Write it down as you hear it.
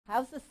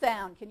How's the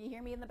sound? Can you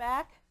hear me in the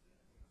back?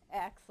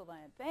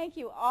 Excellent. Thank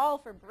you all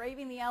for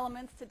braving the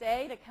elements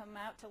today to come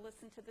out to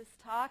listen to this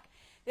talk.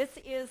 This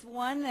is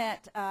one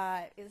that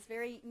is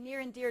very near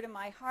and dear to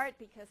my heart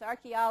because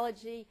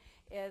archaeology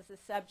is a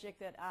subject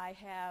that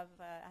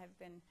I've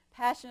been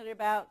passionate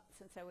about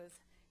since I was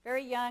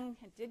very young.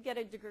 I did get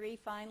a degree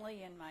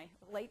finally in my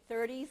late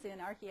 30s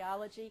in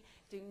archaeology.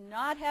 Do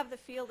not have the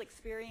field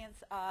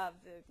experience of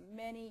the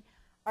many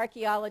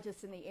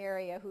archaeologists in the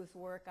area whose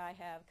work I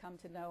have come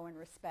to know and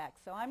respect.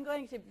 So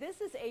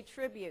this is a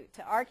tribute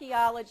to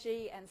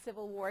archaeology and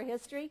Civil War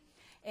history,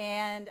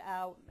 and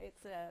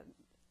it's an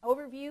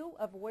overview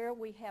of where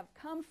we have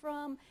come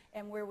from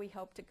and where we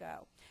hope to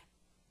go.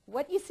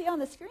 What you see on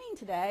the screen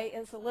today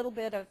is a little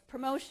bit of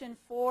promotion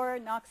for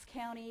Knox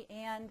County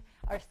and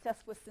our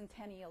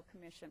Sesquicentennial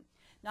Commission.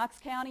 Knox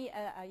County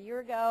a year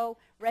ago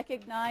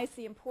recognized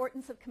the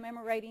importance of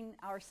commemorating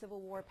our Civil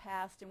War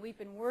past, and we've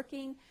been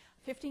working,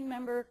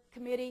 15-member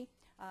committee,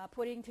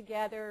 putting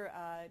together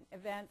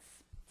events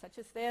such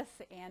as this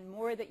and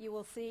more that you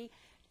will see.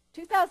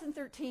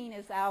 2013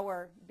 is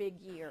our big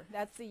year.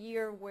 That's the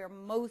year where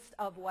most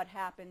of what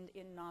happened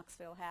in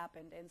Knoxville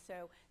happened, and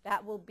so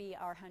that will be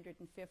our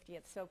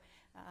 150th. So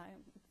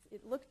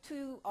look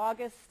to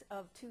August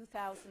of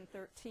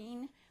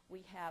 2013.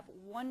 We have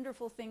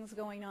wonderful things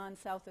going on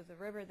south of the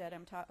river that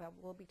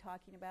we'll be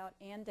talking about,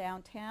 and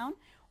downtown.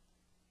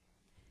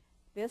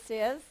 This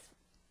is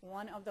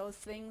one of those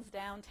things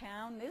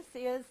downtown. This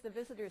is the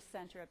Visitors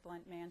Center at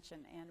Blunt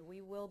Mansion, and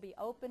we will be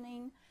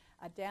opening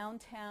a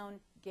downtown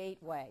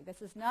gateway.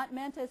 This is not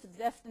meant as a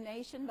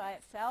destination by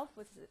itself.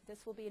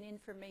 This will be an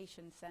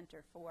information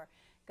center for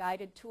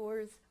guided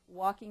tours,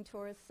 walking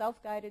tours,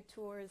 self-guided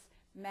tours,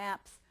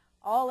 maps,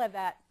 all of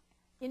that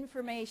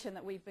information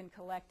that we've been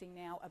collecting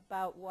now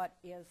about what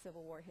is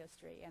Civil War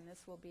history. And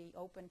this will be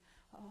open,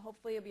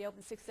 hopefully it'll be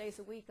open 6 days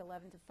a week,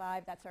 11 to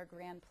 5. That's our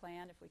grand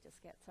plan if we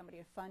just get somebody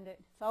to fund it.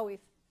 It's always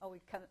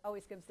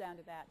comes down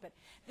to that. But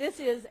this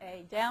is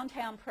a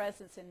downtown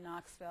presence in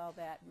Knoxville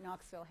that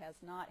Knoxville has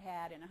not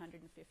had in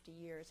 150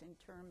 years in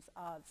terms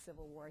of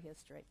Civil War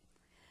history.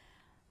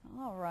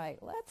 All right,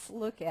 let's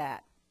look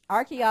at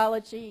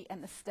archaeology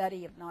and the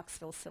study of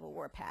Knoxville's Civil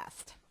War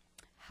past.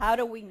 How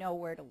do we know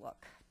where to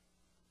look?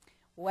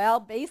 Well,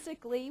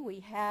 basically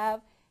we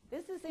have,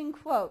 this is in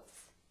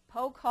quotes,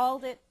 Poe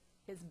called it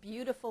his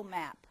beautiful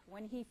map.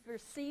 When he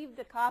received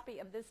a copy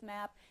of this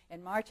map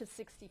in March of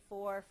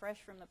 '64, fresh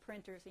from the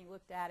printers, he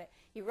looked at it.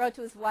 He wrote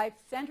to his wife,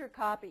 sent her a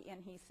copy,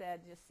 and he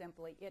said just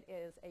simply, it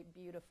is a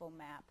beautiful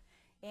map.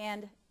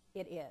 And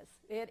it is.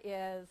 It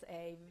is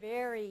a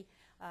very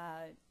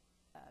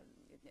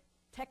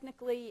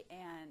technically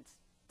and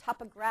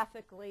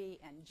topographically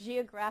and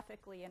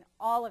geographically and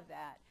all of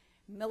that,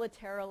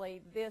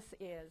 militarily, this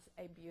is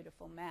a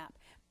beautiful map.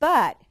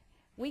 But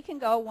we can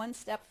go one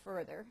step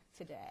further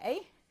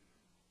today.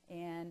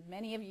 And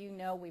many of you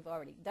know we've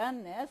already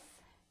done this.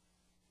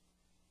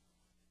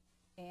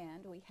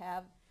 And we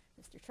have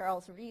Mr.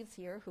 Charles Reeves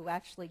here who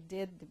actually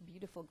did the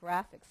beautiful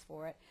graphics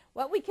for it.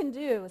 What we can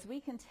do is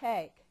we can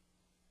take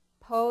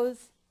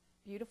Poe's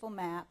beautiful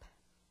map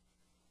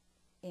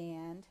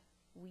and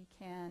we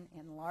can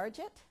enlarge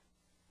it.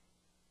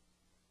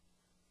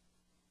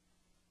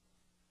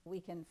 We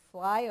can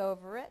fly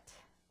over it.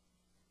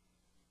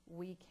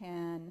 We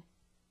can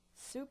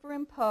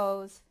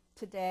superimpose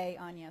today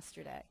on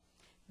yesterday.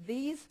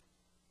 These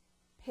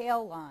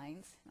pale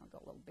lines, I'll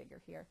go a little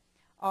bigger here,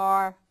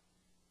 are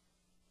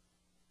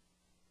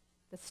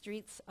the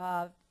streets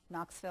of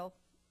Knoxville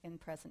in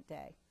present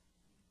day.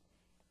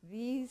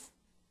 These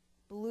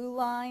blue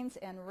lines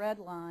and red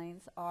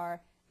lines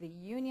are the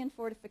Union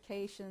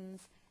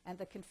fortifications and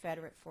the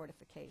Confederate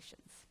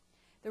fortifications.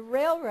 The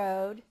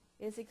railroad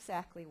is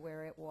exactly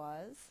where it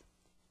was.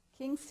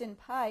 Kingston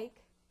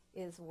Pike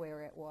is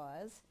where it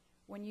was.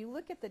 When you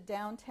look at the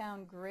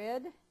downtown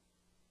grid,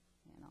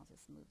 and I'll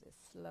just move this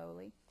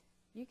slowly,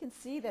 you can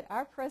see that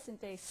our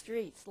present-day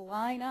streets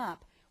line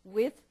up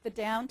with the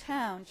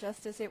downtown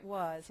just as it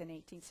was in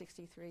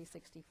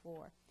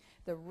 1863-64.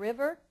 The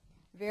river,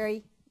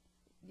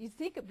 you'd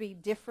think it would be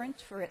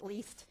different or at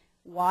least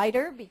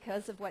wider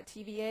because of what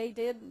TVA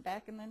did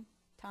back in the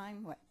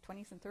time,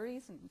 20s and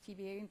 30s, and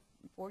TVA in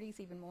 40s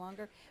even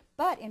longer.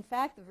 But in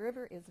fact, the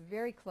river is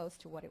very close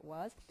to what it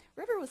was.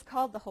 River was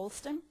called the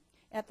Holston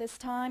at this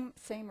time,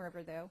 same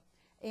river though,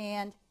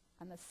 and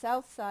on the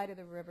south side of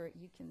the river,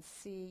 you can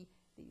see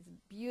these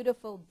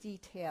beautiful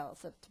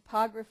details of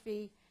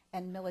topography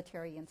and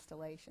military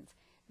installations.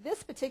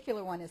 This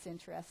particular one is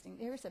interesting.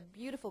 There's a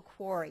beautiful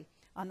quarry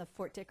on the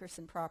Fort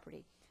Dickerson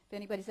property. If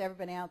anybody's ever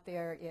been out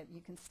there,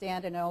 you can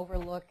stand and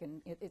overlook,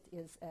 and it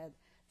is a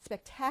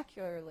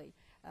spectacularly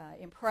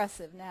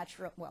impressive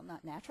natural, well,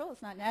 not natural,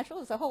 it's not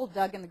natural, it's a hole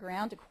dug in the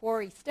ground to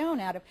quarry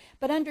stone out of,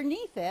 but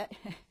underneath it,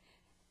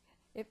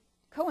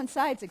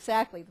 coincides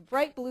exactly. The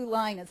bright blue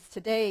line is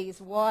today's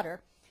water,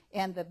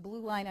 and the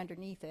blue line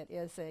underneath it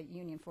is a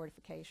Union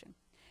fortification.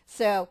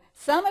 So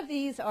some of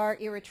these are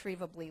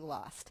irretrievably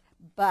lost,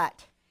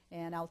 but,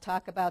 and I'll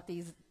talk about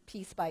these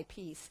piece by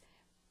piece,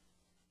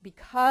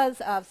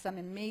 because of some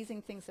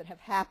amazing things that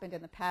have happened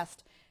in the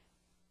past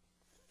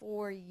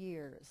 4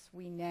 years,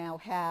 we now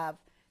have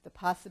the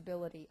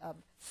possibility of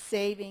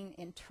saving,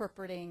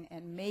 interpreting,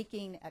 and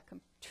making a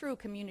true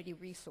community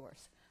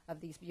resource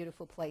of these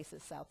beautiful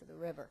places south of the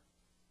river.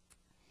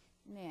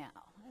 Now,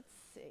 let's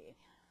see.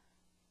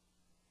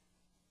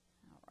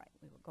 All right,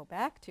 we will go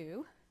back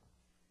to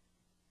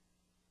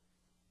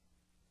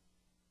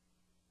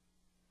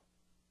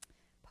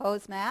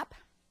Poe's map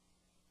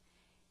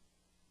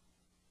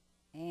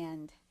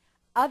and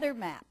other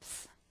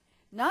maps.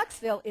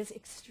 Knoxville is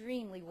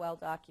extremely well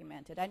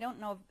documented. I don't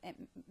know if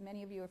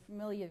many of you are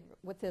familiar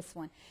with this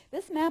one.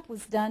 This map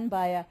was done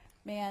by a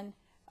man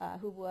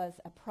who was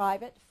a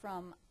private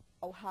from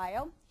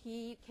Ohio.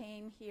 He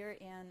came here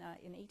in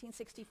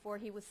 1864.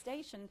 He was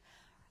stationed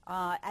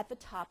at the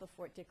top of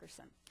Fort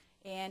Dickerson.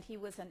 And he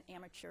was an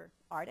amateur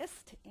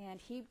artist, and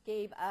he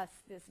gave us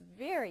this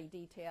very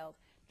detailed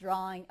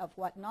drawing of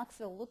what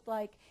Knoxville looked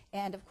like,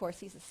 and of course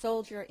he's a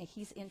soldier and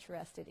he's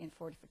interested in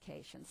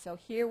fortifications. So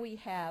here we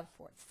have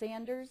Fort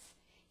Sanders,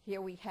 here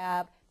we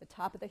have the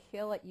top of the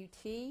hill at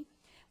UT,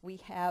 we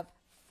have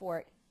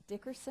Fort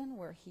Dickerson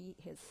where he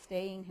is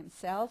staying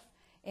himself,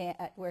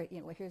 where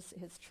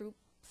his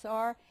troops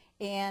are,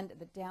 and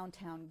the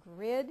downtown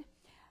grid.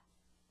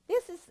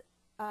 This is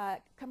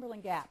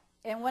Cumberland Gap.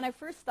 And when I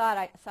first saw it,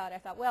 I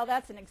thought, well,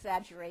 that's an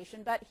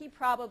exaggeration, but he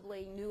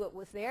probably knew it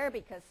was there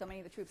because so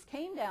many of the troops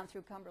came down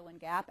through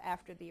Cumberland Gap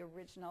after the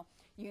original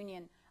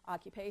Union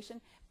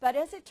occupation. But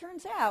as it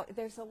turns out,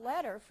 there's a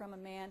letter from a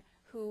man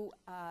who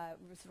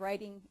was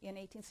writing in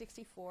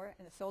 1864,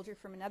 and a soldier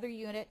from another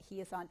unit.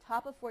 He is on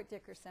top of Fort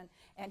Dickerson,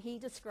 and he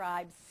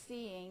describes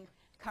seeing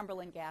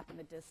Cumberland Gap in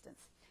the distance.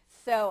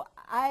 So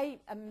I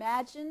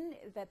imagine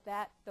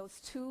that those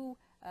two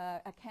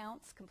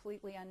accounts,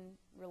 completely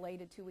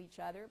unrelated to each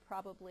other,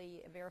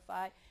 probably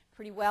verify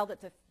pretty well that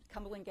the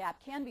Cumberland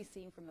Gap can be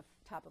seen from the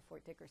top of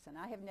Fort Dickerson.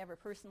 I have never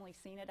personally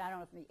seen it. I don't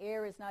know if the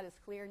air is not as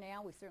clear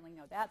now. We certainly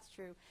know that's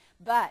true.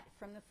 But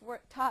from the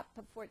top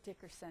of Fort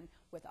Dickerson,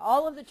 with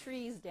all of the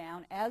trees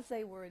down, as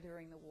they were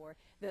during the war,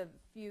 the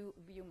view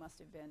must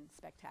have been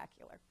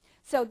spectacular.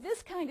 So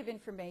this kind of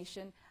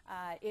information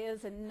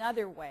is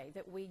another way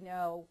that we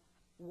know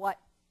what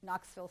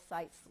Knoxville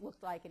sites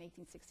looked like in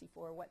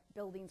 1864, what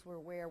buildings were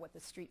where, what the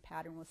street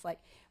pattern was like.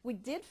 We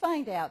did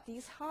find out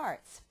these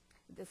hearts,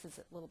 this is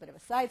a little bit of a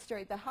side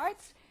story, the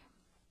hearts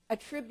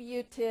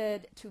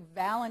attributed to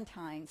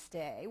Valentine's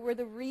Day were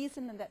the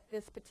reason that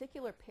this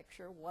particular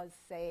picture was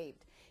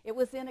saved. It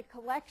was in a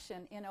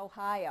collection in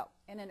Ohio,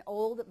 in an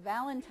old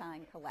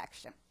Valentine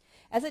collection.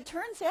 As it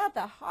turns out,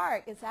 the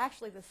heart is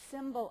actually the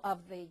symbol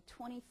of the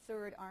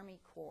 23rd Army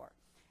Corps,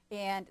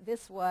 and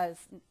this was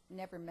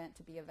never meant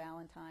to be a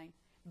Valentine.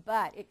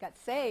 But it got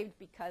saved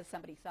because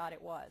somebody thought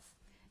it was.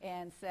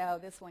 And so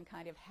this one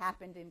kind of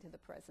happened into the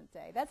present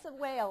day. That's the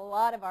way a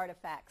lot of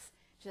artifacts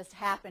just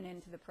happen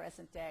into the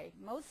present day.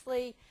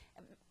 Mostly,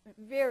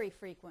 very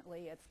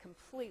frequently, it's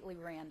completely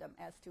random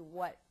as to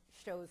what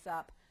shows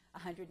up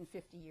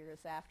 150 years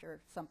after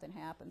something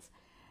happens.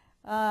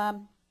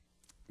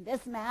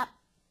 This map,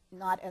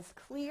 not as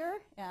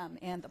clear,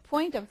 and the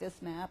point of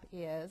this map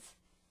is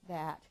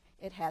that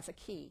it has a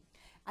key.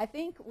 I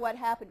think what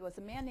happened was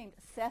a man named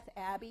Seth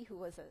Abbey, who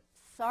was a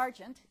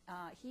sergeant.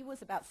 He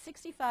was about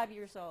 65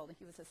 years old, and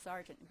he was a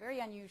sergeant. Very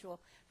unusual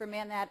for a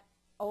man that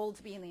old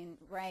to be in the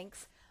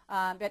ranks.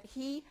 But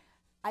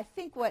I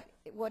think what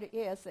it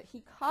is, that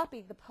he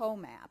copied the Poe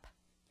map,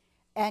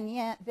 and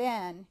yet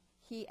then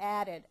he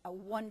added a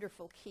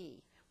wonderful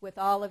key with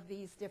all of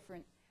these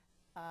different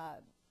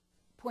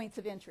points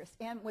of interest,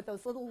 and with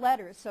those little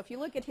letters. So if you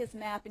look at his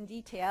map in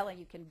detail, and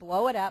you can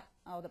blow it up,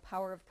 oh, the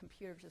power of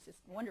computers is just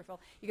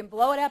wonderful. You can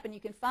blow it up, and you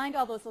can find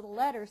all those little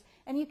letters,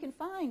 and you can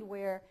find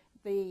where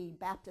the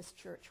Baptist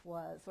church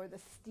was, or the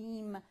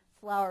steam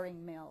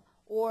flouring mill,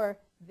 or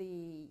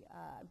the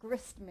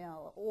grist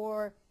mill,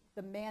 or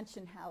the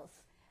mansion house.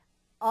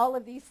 All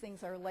of these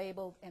things are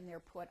labeled, and they're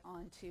put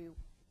onto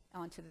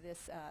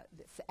this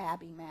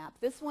Abbey map.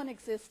 This one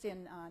exists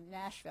in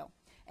Nashville.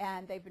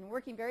 And they've been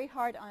working very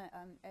hard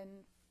on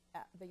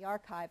the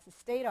archives, the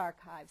state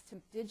archives,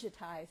 to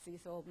digitize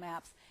these old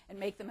maps and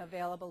make them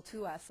available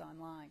to us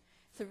online.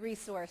 It's a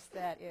resource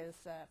that is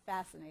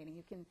fascinating.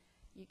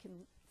 You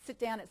can sit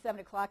down at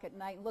 7 o'clock at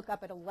night and look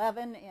up at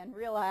 11 and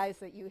realize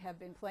that you have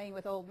been playing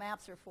with old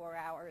maps for 4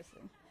 hours.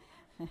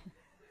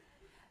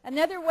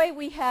 Another way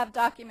we have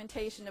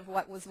documentation of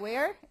what was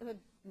where is a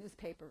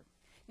newspaper.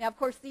 Now, of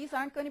course, these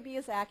aren't going to be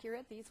as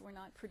accurate. These were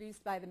not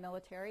produced by the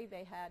military.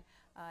 They had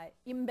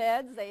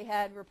embeds. They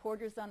had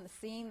reporters on the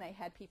scene. They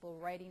had people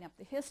writing up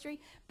the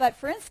history. But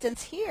for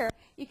instance, here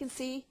you can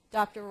see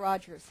Dr.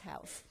 Rogers'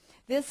 house.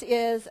 This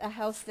is a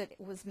house that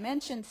was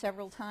mentioned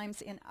several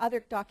times in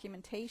other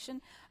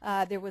documentation.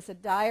 There was a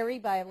diary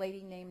by a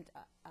lady named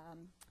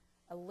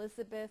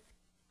Elizabeth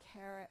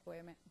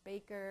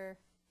Baker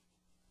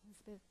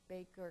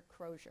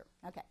Crozier.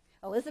 Okay.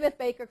 Elizabeth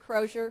Baker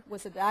Crozier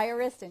was a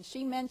diarist, and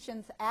she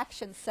mentions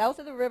actions south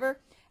of the river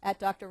at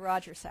Dr.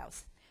 Rogers'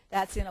 house.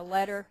 That's in a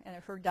letter in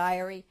her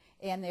diary,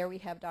 and there we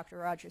have Dr.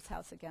 Rogers'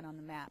 house again on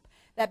the map.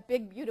 That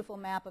big, beautiful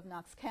map of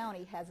Knox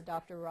County has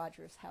Dr.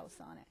 Rogers' house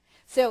on it.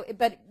 So,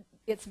 but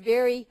it's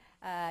very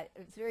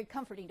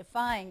comforting to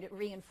find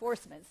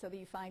reinforcements, so that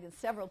you find in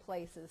several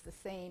places the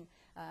same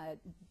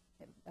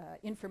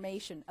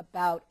information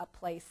about a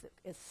place that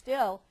is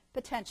still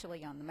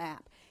potentially on the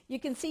map. You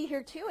can see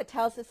here too, it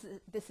tells us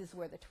this is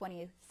where the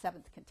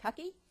 27th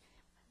Kentucky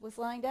was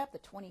lined up, the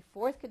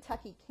 24th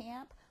Kentucky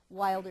camp,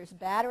 Wilder's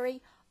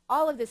Battery,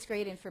 all of this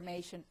great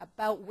information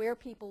about where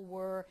people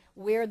were,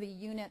 where the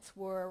units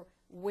were,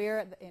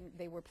 where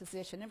they were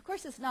positioned. And of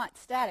course, it's not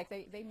static.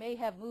 They may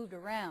have moved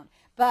around.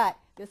 But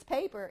this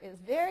paper is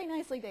very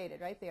nicely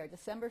dated right there,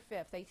 December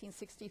 5th,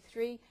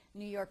 1863,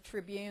 New York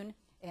Tribune.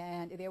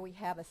 And there we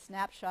have a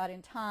snapshot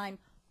in time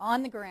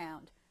on the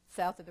ground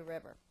south of the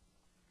river.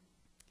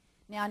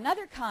 Now,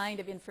 another kind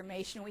of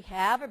information we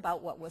have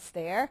about what was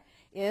there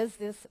is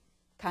this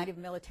kind of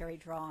military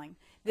drawing.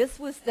 This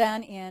was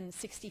done in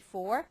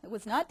 '64. It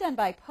was not done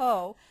by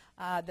Poe.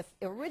 The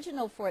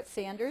original Fort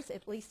Sanders,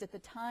 at least at the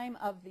time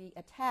of the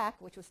attack,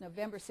 which was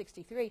November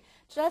 '63,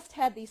 just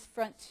had these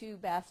front two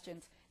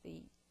bastions.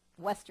 The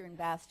western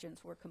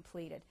bastions were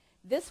completed.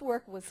 This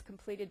work was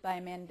completed by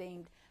a man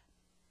named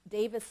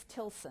Davis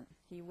Tilson.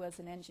 He was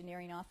an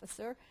engineering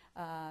officer,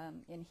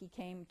 and he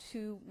came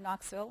to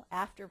Knoxville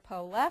after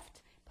Poe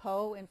left.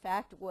 Poe, in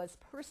fact, was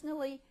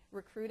personally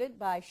recruited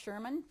by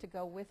Sherman to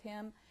go with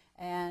him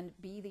and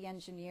be the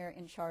engineer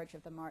in charge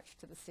of the march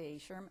to the sea.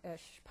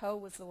 Poe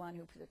was the one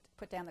who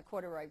put down the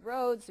corduroy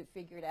roads, who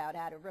figured out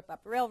how to rip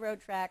up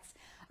railroad tracks.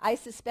 I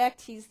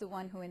suspect he's the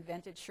one who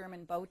invented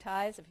Sherman bow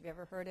ties. If you've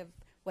ever heard of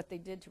what they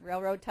did to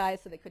railroad ties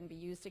so they couldn't be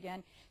used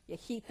again, you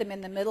heat them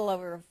in the middle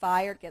over a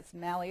fire, it gets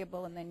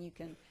malleable, and then you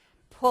can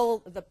pull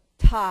the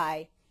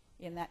tie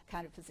in that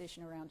kind of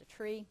position around a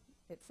tree.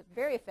 It's a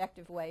very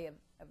effective way of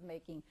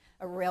making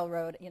a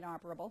railroad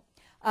inoperable.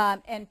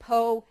 And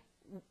Poe,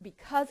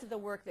 because of the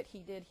work that he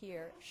did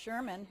here,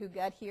 Sherman, who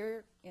got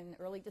here in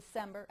early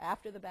December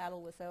after the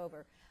battle was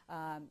over,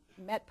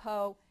 met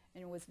Poe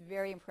and was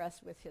very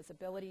impressed with his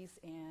abilities.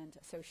 And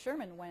so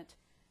Sherman went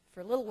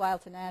for a little while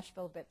to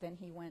Nashville, but then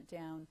he went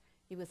down.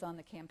 He was on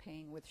the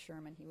campaign with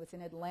Sherman. He was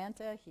in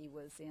Atlanta, he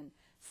was in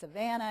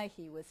Savannah,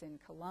 he was in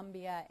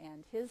Columbia,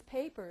 and his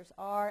papers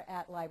are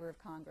at Library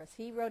of Congress.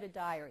 He wrote a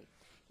diary.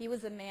 He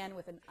was a man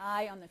with an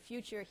eye on the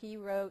future. He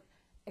wrote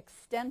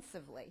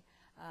extensively,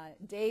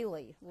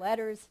 daily,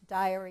 letters,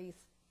 diaries,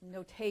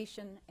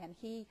 notation, and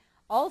he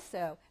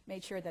also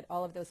made sure that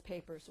all of those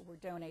papers were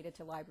donated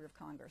to Library of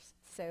Congress.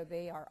 So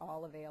they are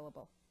all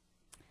available.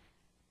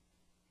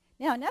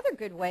 Now, another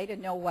good way to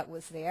know what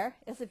was there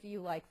is a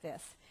view like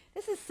this.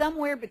 This is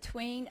somewhere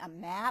between a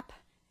map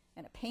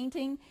and a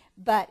painting,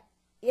 but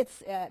it's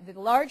the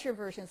larger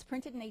version is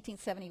printed in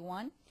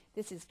 1871.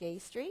 This is Gay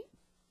Street.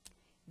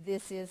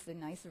 This is the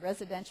nice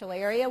residential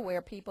area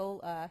where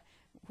people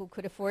who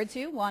could afford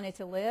to wanted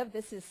to live.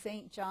 This is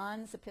St.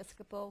 John's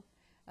Episcopal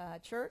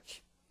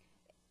Church.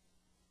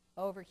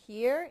 Over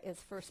here is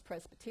First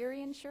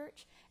Presbyterian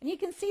Church. And you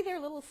can see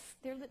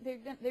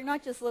they're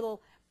not just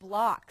little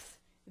blocks.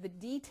 The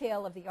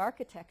detail of the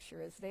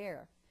architecture is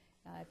there.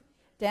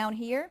 Down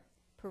here,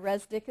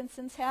 Perez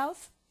Dickinson's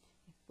house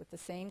with the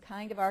same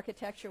kind of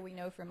architecture we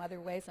know from other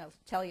ways, and I'll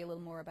tell you a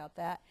little more about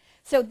that.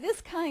 So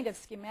this kind of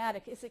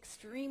schematic is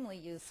extremely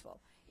useful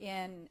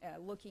in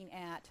looking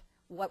at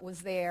what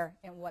was there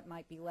and what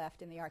might be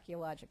left in the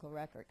archaeological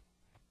record.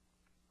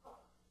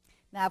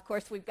 Now, of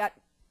course, we've got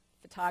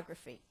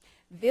photography.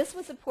 This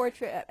was a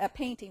portrait, a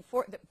painting,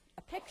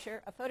 a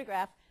picture, a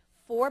photograph,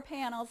 4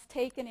 panels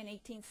taken in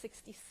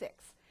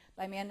 1866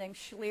 by a man named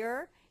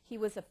Schlerer. He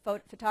was a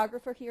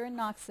photographer here in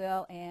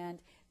Knoxville, and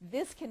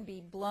this can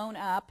be blown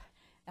up,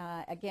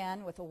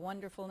 again, with a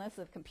wonderfulness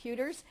of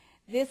computers.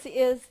 This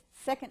is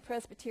Second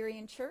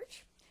Presbyterian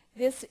Church.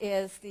 This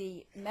is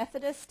the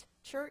Methodist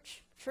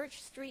Church,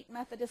 Church Street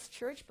Methodist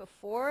Church,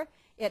 before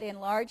it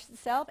enlarged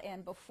itself,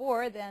 and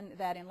before then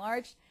that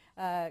enlarged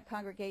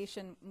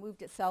congregation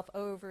moved itself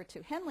over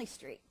to Henley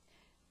Street.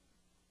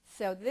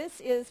 So this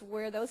is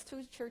where those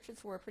two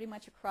churches were, pretty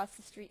much across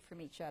the street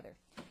from each other.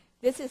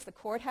 This is the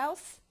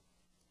courthouse,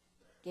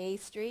 Gay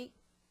Street.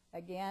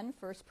 Again,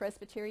 First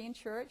Presbyterian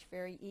Church,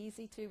 very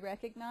easy to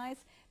recognize.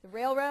 The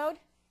railroad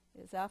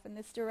is off in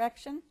this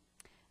direction.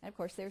 And of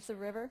course, there's the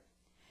river.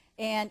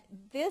 And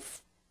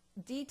this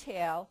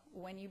detail,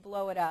 when you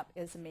blow it up,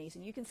 is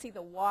amazing. You can see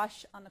the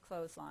wash on the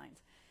clotheslines.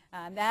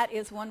 That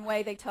is one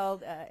way they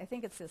told, I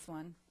think it's this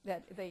one,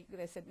 that they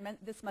said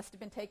this must have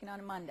been taken on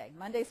a Monday.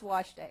 Monday's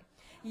wash day.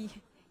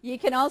 You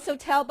can also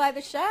tell by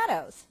the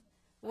shadows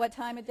what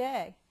time of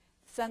day.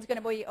 The sun's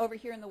going to be over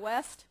here in the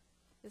west.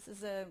 This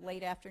is a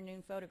late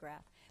afternoon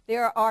photograph.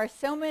 There are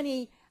so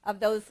many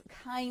of those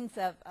kinds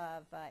of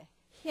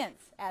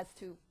hints as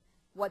to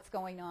what's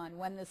going on,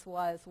 when this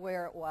was,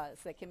 where it was,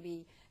 that can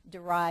be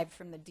derived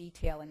from the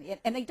detail.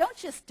 And they don't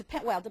just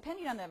depend, well,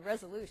 depending on the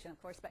resolution,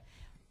 of course, but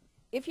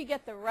if you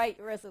get the right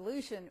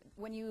resolution,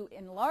 when you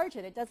enlarge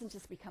it, it doesn't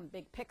just become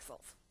big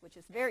pixels, which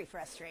is very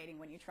frustrating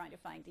when you're trying to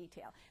find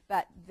detail.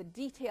 But the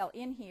detail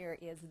in here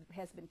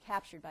has been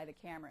captured by the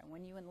camera. And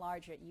when you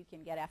enlarge it, you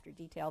can get after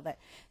detail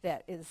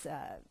that is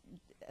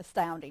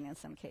astounding in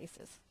some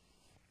cases.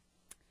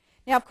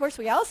 Now, of course,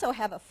 we also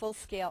have a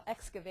full-scale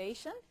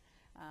excavation.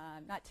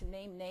 Not to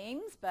name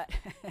names, but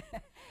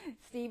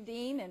Steve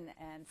Dean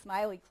and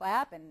Smiley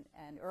Clapp and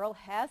Earl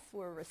Hess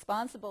were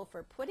responsible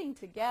for putting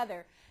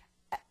together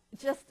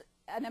just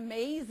an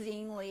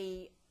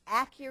amazingly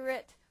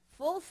accurate,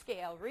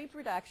 full-scale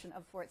reproduction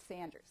of Fort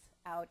Sanders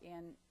out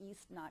in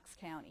East Knox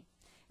County.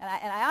 And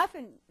I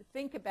often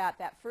think about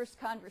that first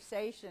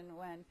conversation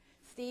when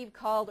Steve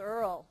called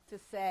Earl to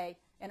say,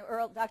 and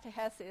Earl, Dr.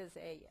 Hess is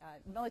a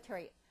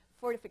military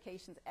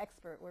fortifications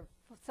expert. We're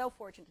so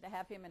fortunate to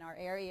have him in our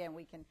area, and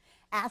we can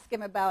ask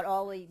him about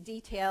all the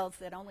details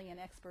that only an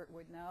expert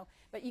would know.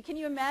 But can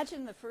you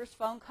imagine the first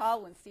phone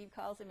call when Steve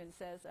calls him and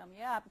says,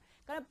 yeah, I'm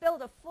going to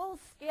build a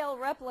full-scale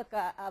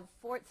replica of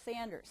Fort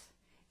Sanders.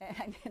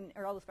 And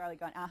Earl was probably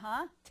going,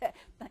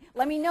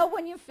 let me know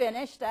when you're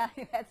finished.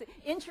 That's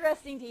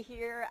interesting to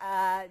hear,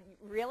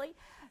 really.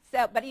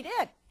 So, but he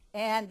did.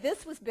 And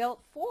this was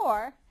built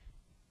for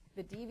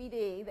the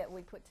DVD that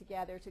we put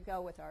together to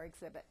go with our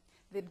exhibit.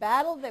 The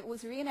battle that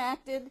was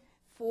reenacted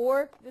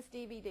for this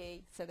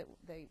DVD, so that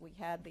we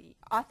had the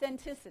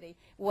authenticity,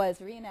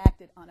 was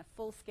reenacted on a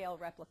full-scale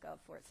replica of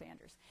Fort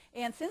Sanders.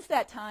 And since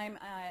that time,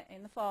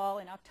 in the fall,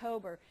 in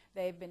October,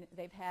 they've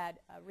had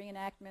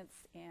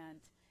reenactments and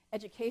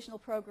educational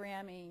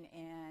programming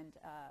and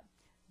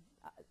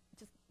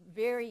just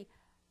very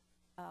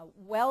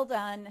well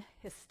done,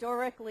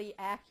 historically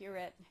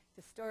accurate,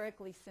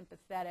 historically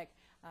sympathetic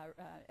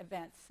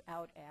events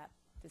out at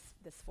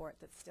this fort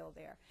that's still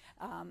there.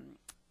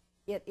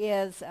 It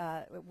is,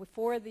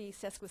 for the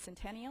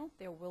Sesquicentennial,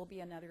 there will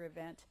be another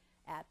event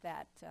at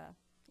that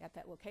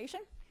location.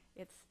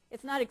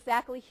 It's not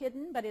exactly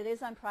hidden, but it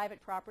is on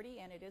private property,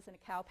 and it is in a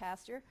cow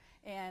pasture,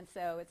 and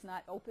so it's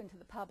not open to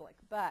the public.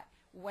 But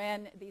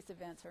when these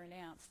events are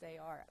announced,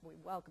 we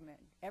welcome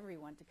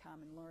everyone to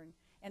come and learn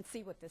and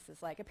see what this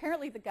is like.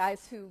 Apparently the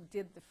guys who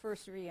did the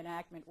first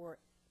reenactment were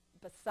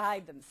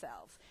beside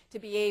themselves to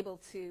be able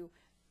to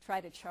try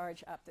to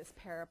charge up this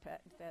parapet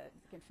that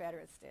the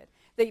Confederates did.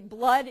 The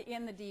blood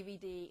in the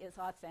DVD is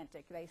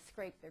authentic. They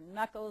scraped their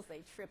knuckles.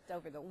 They tripped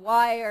over the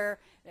wire.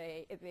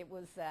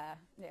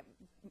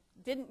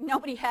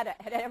 Nobody had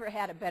ever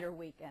had a better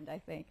weekend, I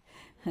think.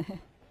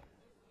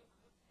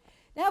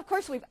 Now, of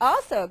course, we've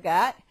also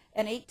got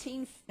an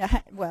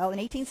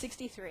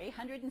 1863,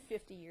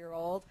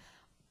 150-year-old,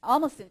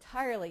 almost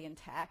entirely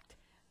intact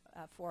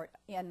fort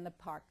in the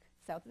park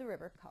south of the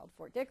river called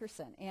Fort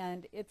Dickerson,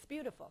 and it's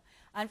beautiful.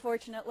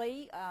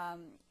 Unfortunately,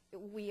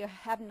 we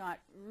have not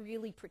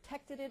really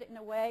protected it in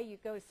a way. You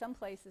go to some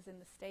places in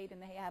the state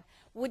and they have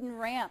wooden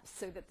ramps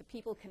so that the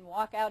people can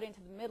walk out into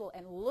the middle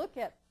and look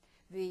at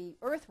the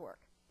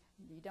earthwork.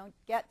 You don't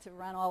get to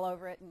run all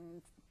over it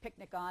and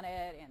picnic on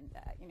it and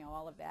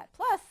all of that.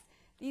 Plus,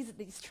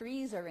 these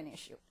trees are an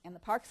issue, and the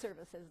Park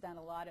Service has done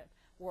a lot of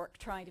work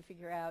trying to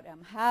figure out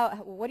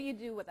what do you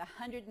do with a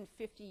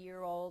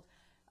 150-year-old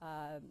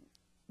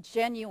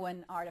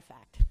genuine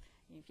artifact.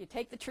 If you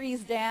take the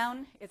trees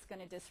down, it's going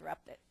to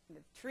disrupt it.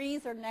 The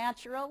trees are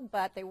natural,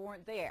 but they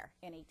weren't there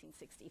in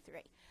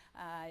 1863.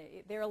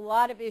 There are a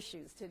lot of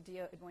issues to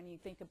deal when you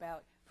think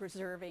about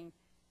preserving,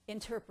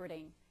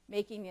 interpreting,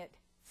 making it,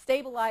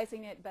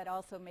 stabilizing it, but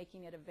also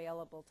making it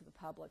available to the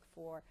public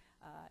for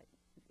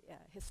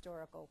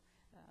historical,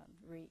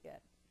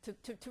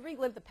 to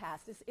relive the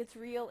past. It's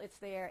real, it's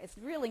there. It's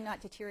really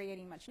not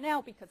deteriorating much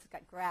now because it's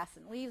got grass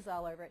and leaves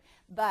all over it,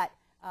 but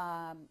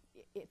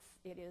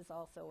it is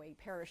also a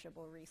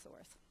perishable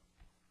resource.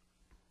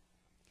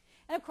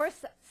 And of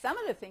course, some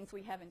of the things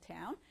we have in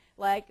town,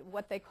 like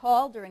what they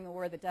called during the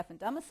war the Deaf and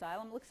Dumb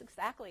Asylum, looks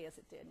exactly as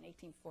it did in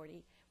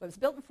 1840. Well, it was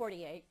built in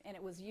 48, and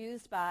it was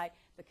used by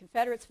the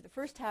Confederates for the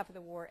first half of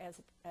the war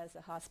as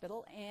a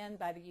hospital, and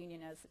by the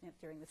Union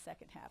during the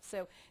second half.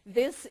 So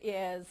this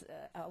is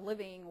a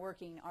living,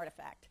 working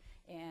artifact,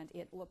 and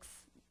it looks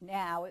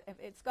now,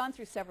 it's gone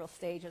through several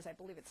stages. I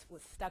believe it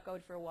was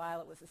stuccoed for a while.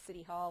 It was a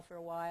city hall for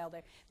a while.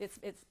 It's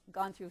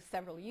gone through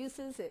several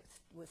uses. It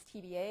was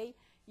TBA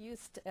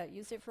used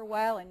it for a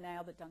while, and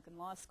now the Duncan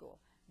Law School.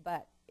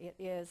 But it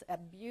is a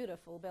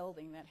beautiful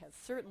building that has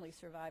certainly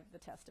survived the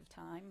test of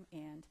time,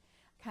 and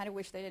I kind of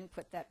wish they didn't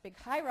put that big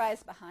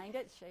high-rise behind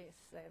it.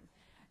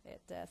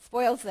 It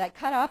spoils that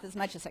cutoff as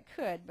much as it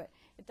could, but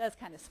it does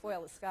kind of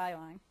spoil the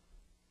skyline.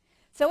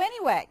 So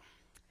anyway,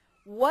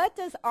 what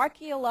does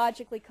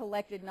archaeologically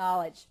collected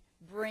knowledge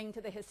bring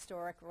to the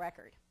historic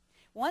record?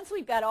 Once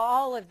we've got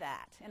all of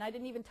that, and I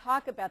didn't even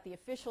talk about the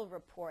official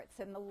reports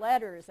and the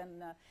letters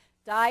and the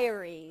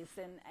diaries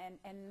and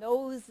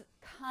those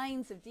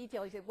kinds of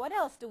details, you say, what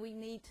else do we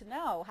need to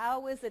know?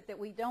 How is it that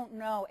we don't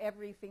know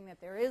everything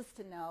that there is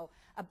to know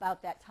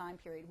about that time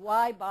period?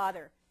 Why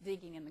bother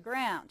digging in the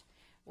ground?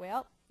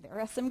 Well, there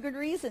are some good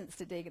reasons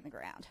to dig in the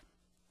ground.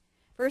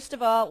 First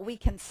of all, we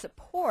can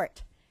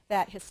support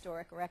that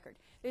historic record.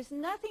 There's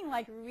nothing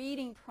like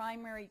reading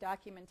primary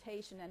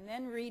documentation and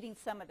then reading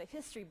some of the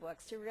history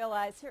books to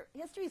realize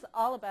history is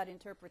all about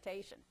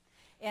interpretation.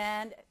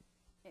 And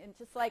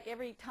just like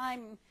every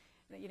time,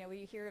 you know,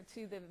 we hear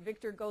to the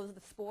victor goes the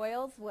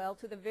spoils, well,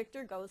 to the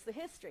victor goes the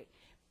history.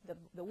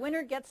 The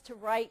winner gets to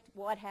write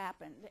what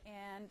happened,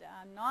 and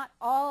not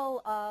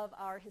all of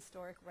our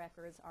historic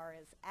records are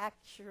as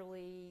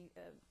actually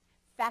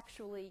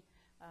factually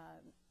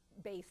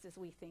based as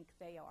we think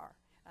they are.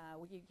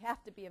 You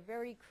have to be a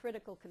very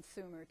critical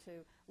consumer to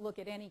look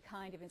at any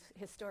kind of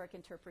historic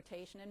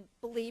interpretation and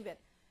believe it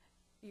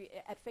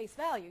at face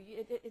value.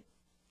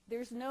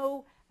 There's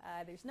no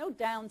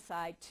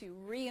downside to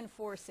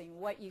reinforcing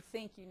what you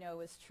think you know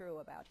is true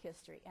about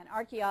history, and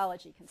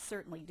archaeology can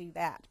certainly do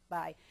that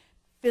by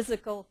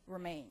physical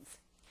remains.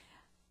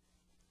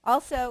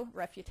 Also,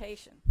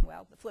 refutation.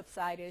 Well, the flip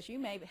side is you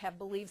may have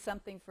believed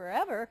something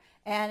forever,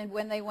 and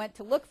when they went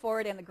to look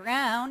for it in the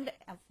ground,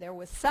 there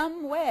was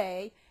some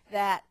way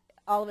that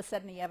all of a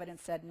sudden the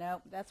evidence said,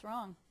 no, that's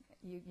wrong.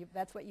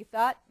 That's what you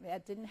thought.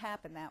 That didn't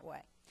happen that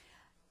way.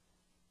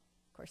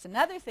 Of course,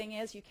 another thing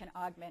is you can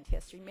augment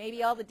history.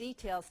 Maybe all the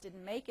details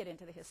didn't make it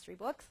into the history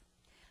books.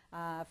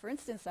 For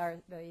instance,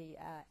 the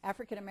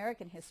African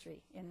American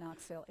history in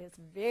Knoxville is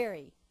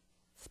very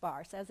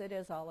sparse, as it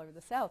is all over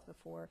the South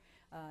before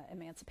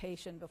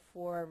emancipation,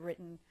 before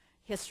written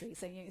history.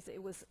 So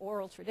it was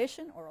oral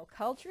tradition, oral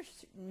culture.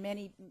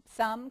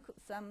 Some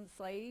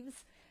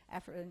slaves,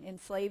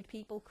 enslaved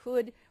people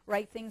could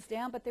write things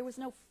down, but there was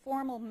no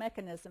formal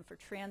mechanism for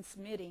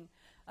transmitting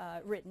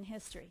written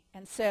history.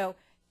 And so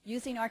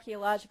using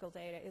archaeological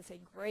data is a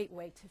great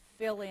way to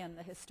fill in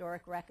the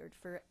historic record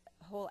for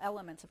whole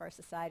elements of our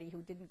society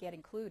who didn't get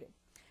included.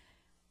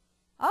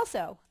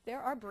 Also,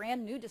 there are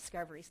brand new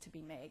discoveries to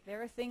be made.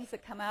 There are things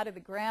that come out of the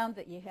ground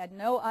that you had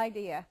no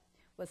idea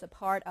was a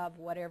part of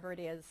whatever it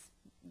is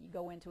you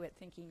go into it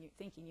thinking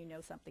you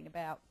know something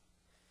about.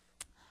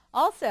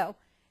 Also,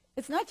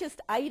 it's not just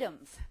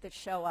items that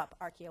show up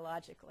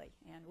archaeologically,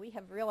 and we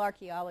have real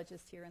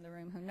archaeologists here in the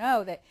room who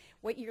know that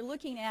what you're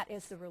looking at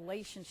is the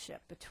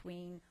relationship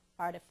between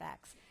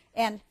artifacts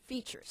and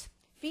features.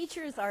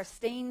 Features are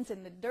stains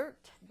in the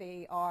dirt.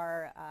 They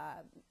are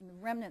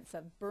remnants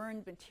of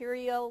burned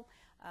material.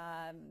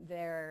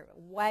 They're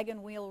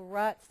wagon wheel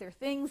ruts. They're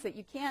things that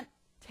you can't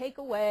take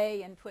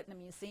away and put in a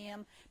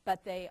museum,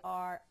 but they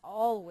are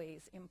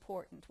always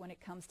important when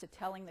it comes to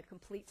telling the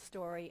complete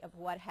story of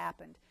what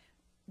happened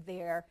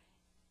there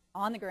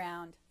on the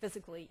ground,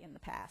 physically in the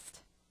past.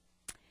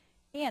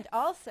 And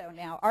also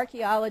now,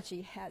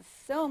 archaeology has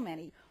so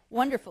many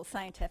wonderful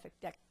scientific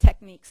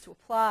techniques to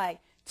apply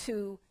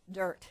to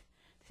dirt,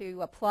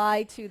 to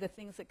apply to the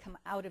things that come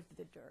out of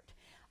the dirt.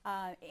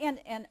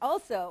 And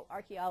also,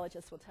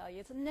 archaeologists will tell you,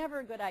 it's never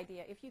a good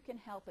idea, if you can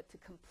help it, to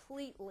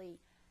completely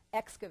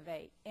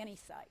excavate any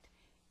site.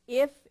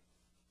 If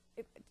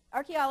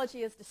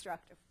archaeology is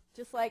destructive,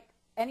 just like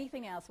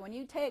anything else. When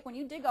you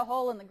dig a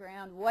hole in the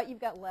ground, what you've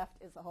got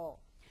left is a hole.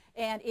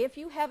 And if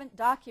you haven't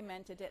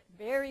documented it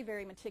very,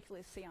 very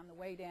meticulously on the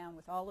way down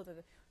with all of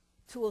the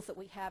tools that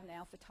we have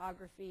now,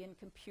 photography and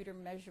computer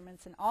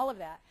measurements and all of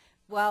that,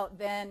 well,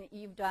 then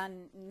you've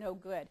done no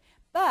good.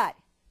 But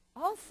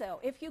also,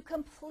 if you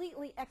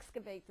completely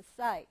excavate the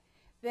site,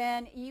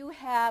 then you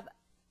have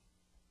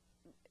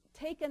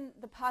taken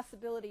the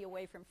possibility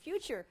away from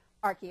future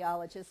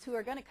archaeologists who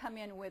are going to come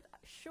in with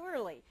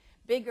surely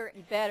bigger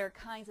and better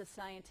kinds of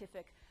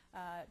scientific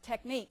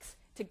techniques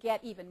to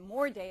get even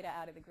more data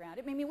out of the ground.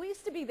 I mean, we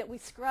used to be that we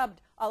scrubbed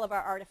all of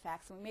our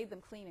artifacts and we made them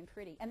clean and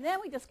pretty. And then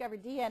we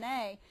discovered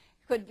DNA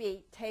could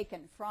be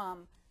taken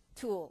from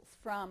tools,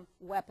 from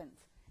weapons.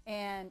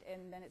 And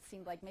then it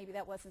seemed like maybe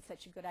that wasn't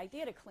such a good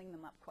idea to clean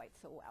them up quite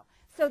so well.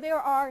 So there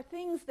are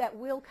things that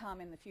will come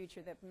in the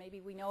future that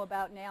maybe we know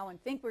about now and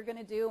think we're going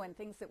to do, and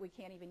things that we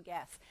can't even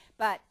guess.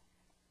 But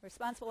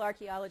responsible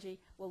archaeology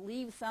will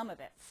leave some of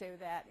it so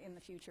that in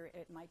the future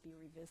it might be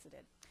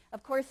revisited.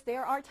 Of course,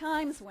 there are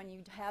times when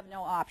you have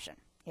no option.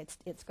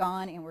 It's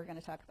gone, and we're going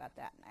to talk about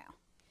that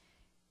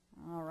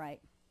now. All right.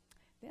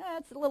 Yeah,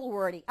 it's a little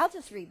wordy. I'll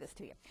just read this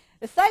to you.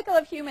 The cycle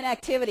of human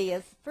activity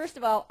is, first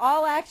of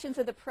all actions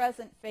of the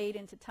present fade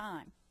into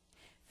time.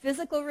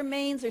 Physical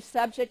remains are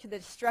subject to the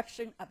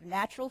destruction of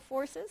natural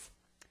forces.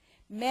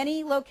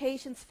 Many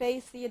locations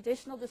face the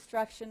additional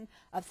destruction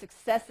of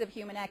successive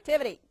human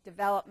activity,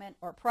 development,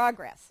 or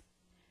progress.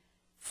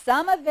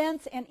 Some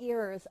events and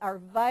eras are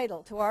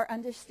vital to our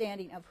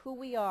understanding of who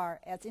we are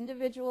as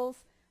individuals,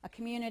 a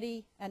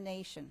community, a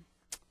nation.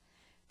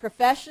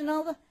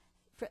 Professionals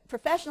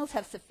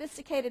have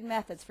sophisticated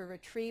methods for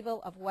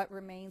retrieval of what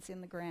remains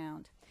in the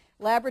ground.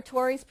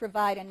 Laboratories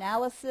provide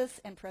analysis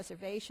and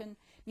preservation.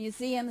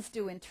 Museums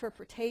do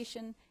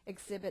interpretation,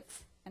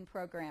 exhibits, and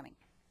programming.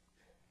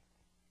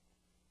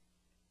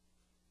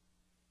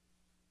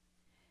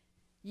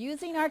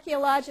 Using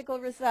archaeological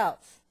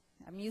results,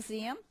 a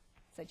museum,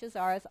 such as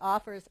ours,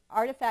 offers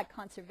artifact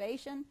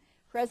conservation,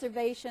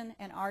 preservation,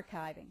 and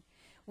archiving.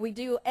 We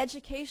do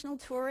educational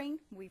touring.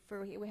 We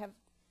have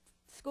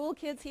school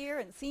kids here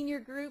and senior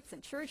groups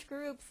and church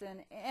groups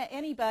and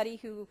anybody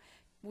who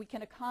we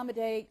can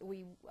accommodate.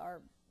 We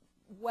are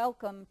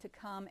welcome to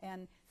come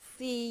and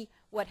see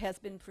what has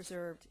been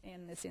preserved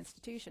in this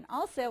institution.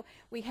 Also,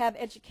 we have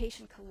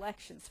education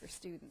collections for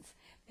students.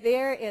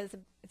 There is,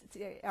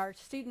 our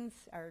students,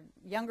 our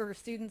younger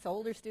students,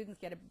 older students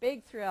get a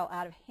big thrill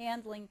out of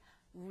handling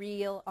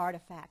real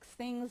artifacts,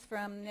 things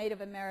from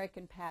Native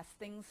American past,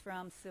 things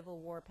from Civil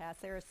War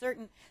past. There are a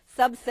certain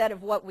subset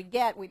of what we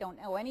get we don't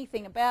know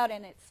anything about,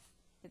 and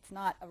it's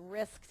not a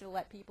risk to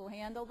let people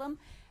handle them.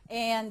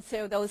 And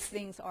so those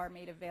things are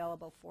made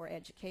available for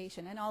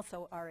education, and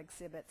also our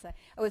exhibits.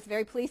 I was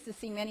very pleased to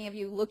see many of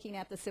you looking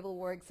at the Civil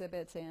War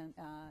exhibits and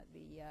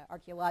the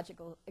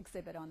archaeological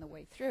exhibit on the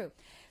way through.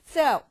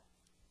 So,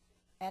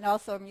 and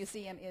also a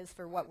museum is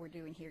for what we're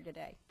doing here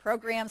today.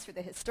 Programs for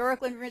the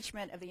historical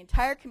enrichment of the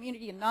entire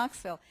community in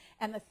Knoxville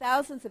and the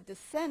thousands of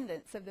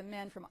descendants of the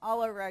men from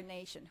all over our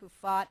nation who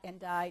fought and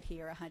died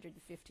here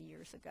 150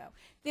 years ago.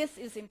 This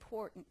is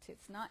important.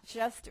 It's not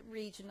just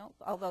regional,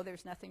 although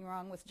there's nothing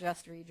wrong with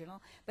just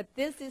regional, but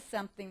this is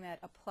something that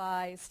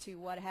applies to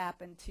what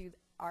happened to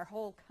our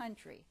whole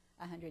country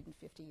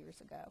 150 years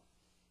ago.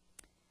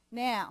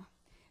 Now,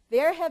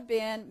 there have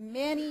been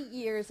many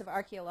years of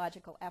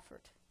archaeological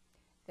effort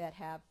that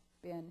have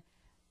been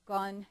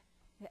gone,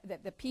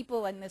 the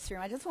people in this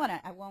room,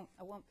 I won't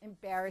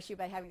embarrass you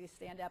by having to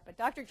stand up, but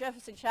Dr.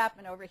 Jefferson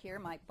Chapman over here,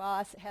 my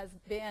boss, has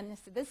been,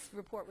 so this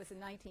report was in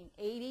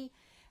 1980,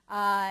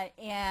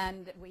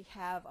 and we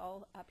have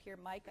all up here,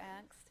 Mike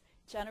Angst,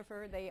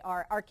 Jennifer, they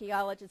are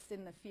archaeologists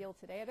in the field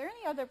today. Are there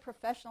any other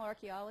professional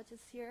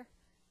archaeologists here?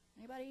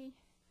 Anybody?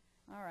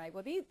 All right,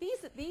 well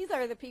these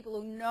are the people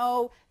who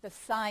know the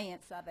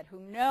science of it,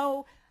 who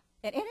know.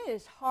 And it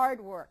is hard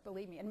work,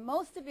 believe me, and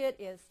most of it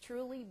is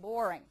truly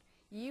boring.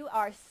 You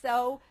are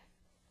so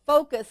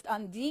focused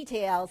on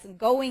details and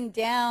going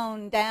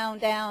down,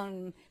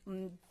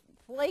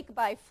 flake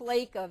by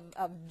flake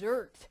of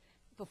dirt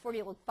before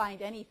you'll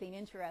find anything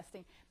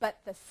interesting. But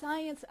the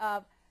science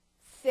of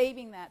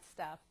saving that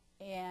stuff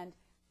and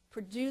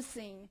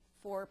producing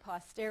for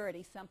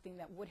posterity something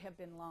that would have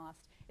been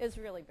lost is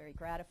really very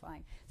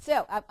gratifying.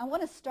 So I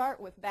want to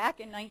start with back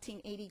in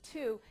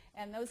 1982,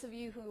 and those of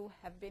you who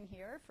have been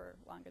here for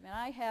longer than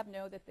I have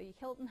know that the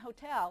Hilton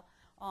Hotel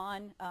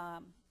on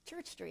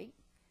Church Street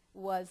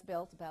was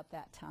built about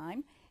that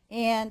time.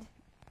 And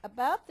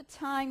about the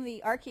time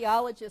the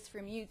archaeologists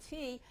from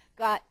UT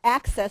got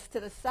access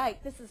to the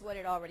site, this is what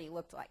it already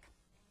looked like.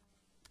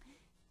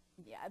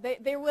 Yeah,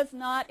 there was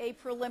not a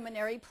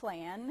preliminary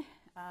plan.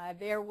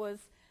 There was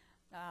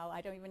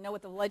I don't even know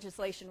what the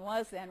legislation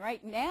was then.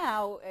 Right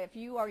now, if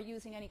you are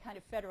using any kind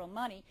of federal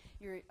money,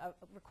 you're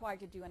required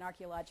to do an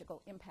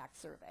archaeological impact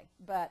survey.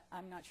 But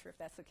I'm not sure if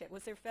that's the case.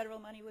 Was there federal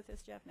money with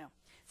this, Jeff? No.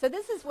 So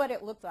this is what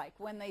it looked like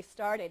when they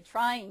started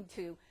trying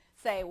to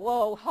say,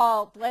 whoa,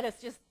 halt, let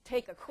us just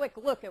take a quick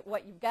look at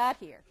what you've got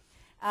here.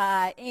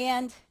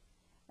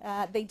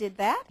 They did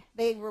that.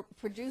 They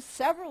produced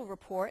several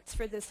reports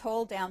for this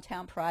whole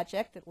downtown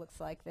project that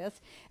looks like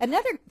this.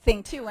 Another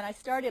thing, too, when I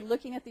started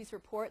looking at these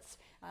reports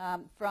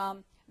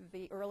from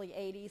the early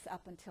 80s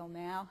up until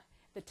now,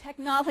 the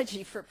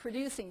technology for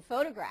producing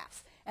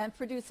photographs and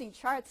producing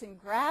charts and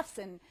graphs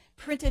and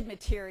printed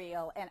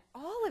material and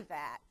all of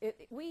that,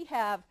 we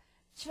have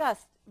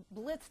just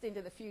blitzed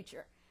into the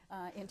future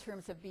in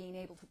terms of being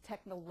able to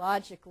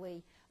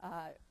technologically,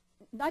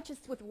 not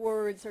just with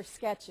words or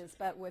sketches,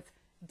 but with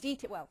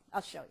detail. Well,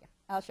 I'll show you.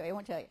 I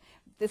won't tell you.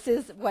 This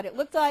is what it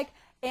looked like,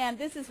 and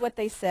this is what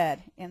they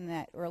said in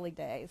that early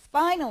days.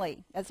 Finally,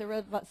 as a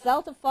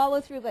result of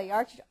follow-through by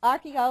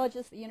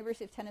archaeologists at the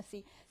University of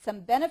Tennessee, some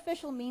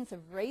beneficial means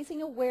of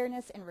raising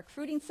awareness and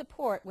recruiting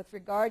support with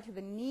regard to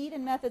the need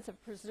and methods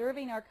of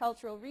preserving our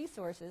cultural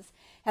resources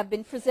have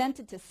been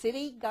presented to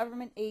city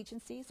government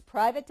agencies,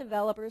 private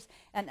developers,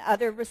 and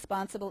other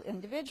responsible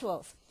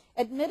individuals.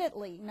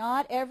 Admittedly,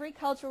 not every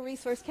cultural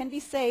resource can be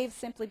saved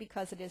simply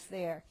because it is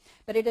there,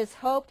 but it is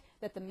hoped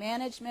that the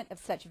management of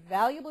such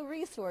valuable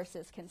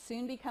resources can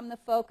soon become the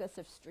focus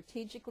of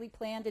strategically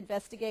planned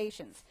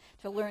investigations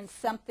to learn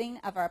something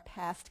of our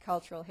past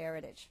cultural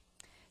heritage.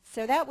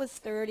 So that was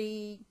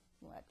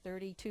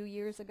 32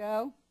 years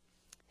ago,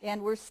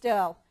 and we're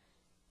still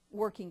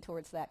working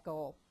towards that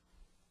goal.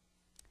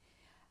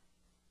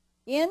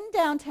 In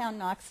downtown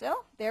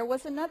Knoxville, there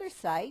was another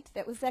site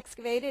that was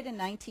excavated in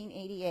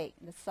 1988,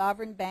 the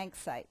Sovereign Bank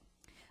site.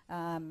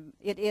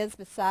 It is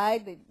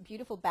beside the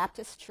beautiful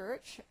Baptist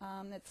church.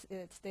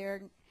 It's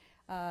there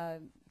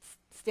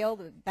still.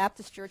 The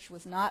Baptist church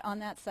was not on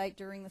that site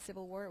during the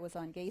Civil War. It was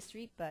on Gay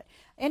Street. But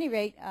at any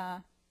rate,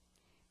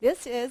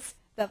 this is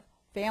the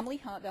family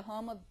home, the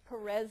home of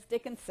Perez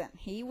Dickinson.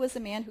 He was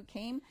a man who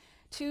came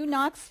to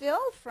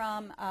Knoxville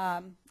from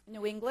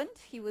New England.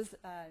 He was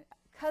a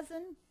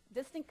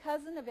distant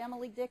cousin of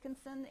Emily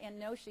Dickinson, and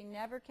no, she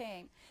never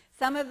came.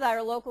 Some of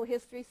our local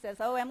history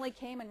says, oh, Emily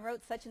came and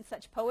wrote such and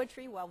such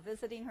poetry while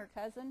visiting her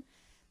cousin.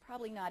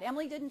 Probably not.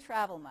 Emily didn't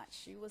travel much.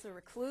 She was a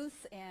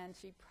recluse, and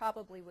she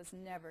probably was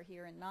never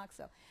here in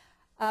Knoxville.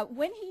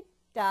 When he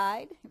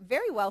died,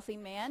 very wealthy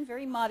man,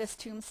 very modest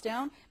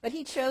tombstone, but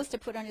he chose to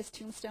put on his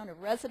tombstone a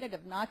resident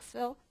of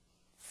Knoxville,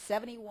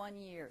 71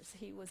 years.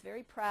 He was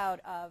very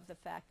proud of the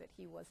fact that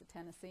he was a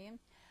Tennessean.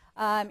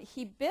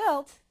 He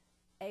built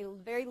a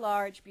very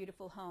large,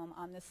 beautiful home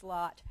on this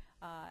lot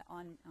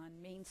on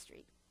Main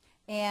Street.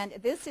 And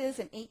this is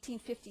an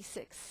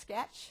 1856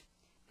 sketch.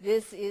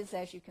 This is,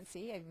 as you can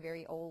see, a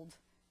very old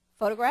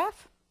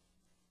photograph.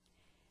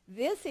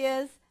 This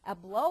is a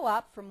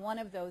blow-up from one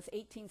of those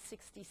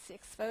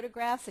 1866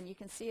 photographs, and you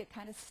can see it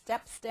kind of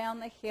steps down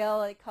the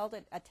hill. They called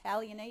it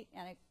Italianate,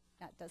 and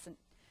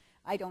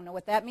I don't know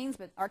what that means,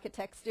 but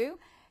architects do.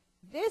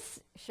 This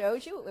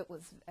shows you it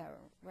was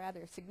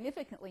rather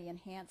significantly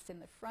enhanced in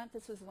the front.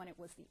 This was when it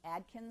was the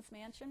Adkins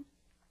Mansion.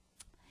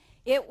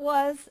 It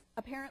was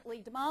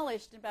apparently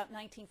demolished in about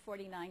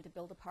 1949 to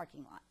build a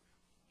parking lot.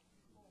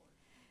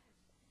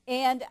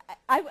 And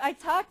I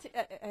talked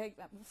to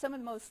some of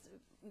the most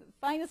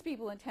finest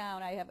people in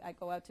town I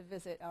go out to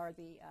visit are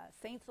the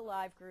Saints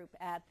Alive group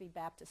at the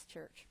Baptist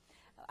Church.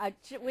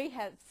 We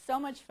had so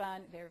much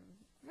fun. They're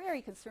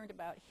very concerned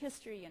about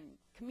history and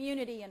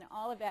community and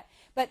all of that.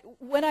 But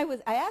when I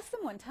asked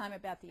them one time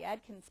about the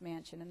Adkins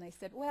Mansion, and they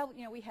said, well,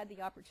 you know, we had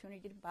the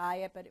opportunity to buy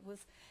it, but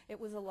it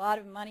was a lot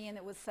of money, and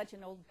it was such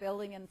an old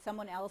building, and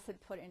someone else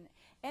had put in.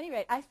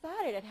 Anyway, I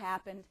thought it had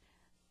happened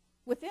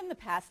within the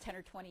past 10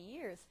 or 20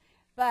 years.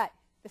 But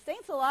the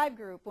Saints Alive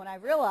group, when I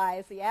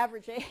realized the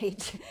average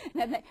age,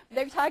 and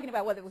they're talking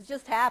about what was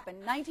just happened,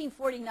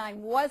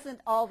 1949 wasn't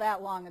all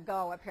that long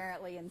ago,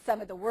 apparently, in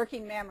some of the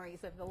working memories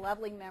of the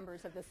lovely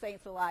members of the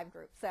Saints Alive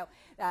group. So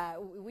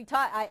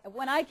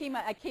when I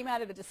came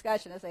out of the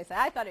discussion, as I said,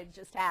 I thought it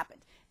just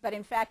happened. But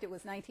in fact, it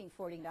was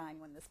 1949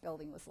 when this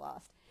building was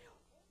lost.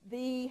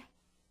 The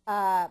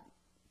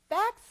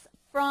facts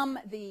from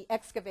the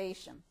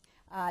excavation.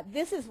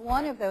 This is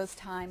one of those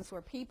times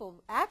where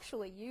people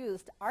actually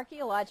used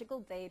archaeological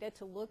data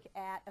to look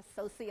at a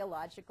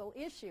sociological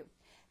issue.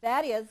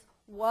 That is,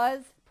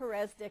 was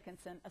Perez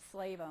Dickinson a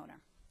slave owner?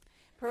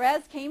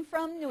 Perez came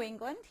from New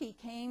England. He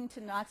came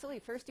to Knoxville.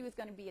 First he was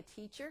going to be a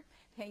teacher.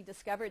 He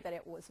discovered that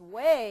it was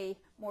way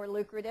more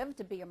lucrative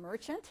to be a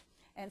merchant.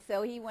 And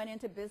so he went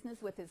into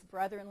business with his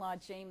brother-in-law,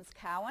 James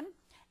Cowan.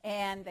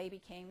 And they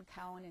became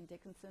Cowan and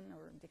Dickinson,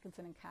 or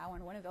Dickinson and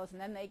Cowan, one of those. And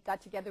then they got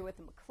together with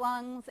the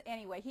McClungs.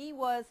 Anyway, he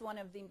was one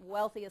of the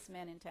wealthiest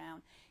men in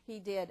town.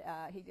 He did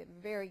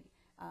very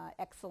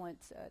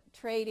excellent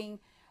trading.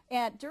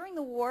 And during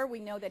the war, we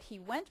know that he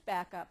went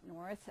back up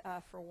north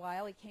for a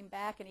while. He came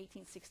back in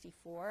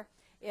 1864.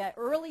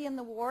 Early in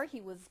the war, he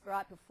was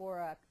brought before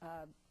a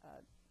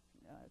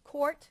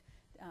court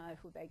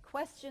who they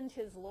questioned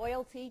his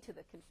loyalty to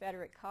the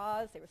Confederate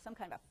cause. There was some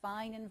kind of a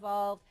fine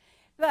involved.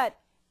 But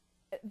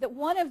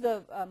one of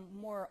the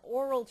more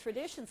oral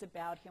traditions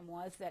about him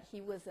was that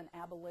he was an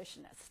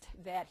abolitionist,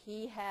 that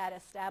he had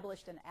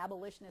established an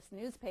abolitionist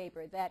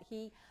newspaper, that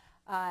he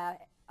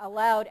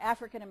allowed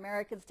African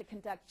Americans to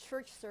conduct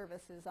church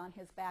services on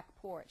his back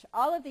porch.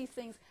 All of these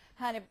things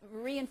kind of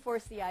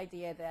reinforce the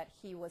idea that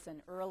he was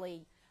an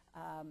early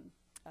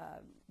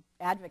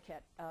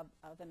advocate of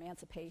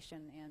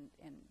emancipation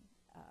and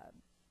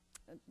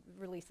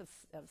release of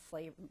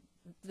slavery,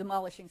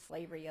 demolishing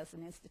slavery as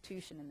an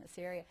institution in this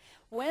area.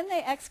 When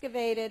they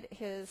excavated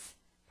his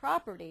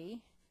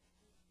property,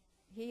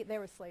 there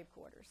were slave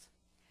quarters.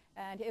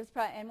 And,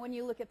 and when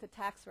you look at the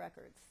tax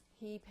records,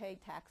 he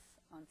paid tax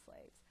on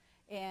slaves.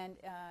 And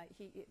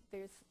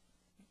there's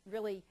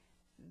really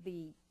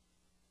the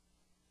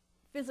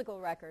physical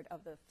record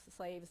of the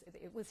slaves.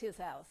 It was his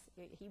house.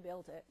 He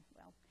built it.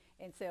 Well,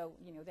 and so,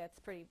 you know, that's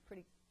pretty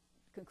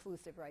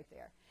conclusive right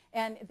there.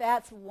 And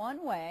that's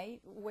one way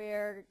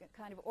where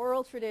kind of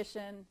oral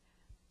tradition,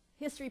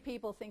 history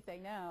people think they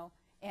know,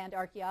 and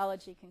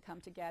archaeology can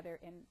come together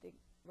and the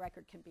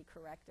record can be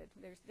corrected.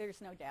 There's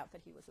no doubt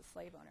that he was a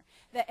slave owner.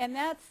 And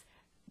that's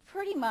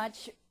pretty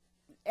much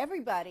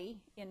everybody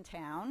in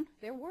town.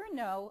 There were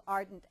no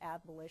ardent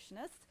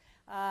abolitionists.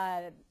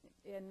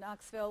 In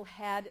Knoxville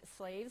had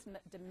slaves,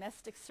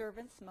 domestic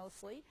servants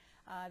mostly.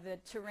 The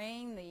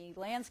terrain, the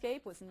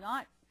landscape was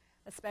not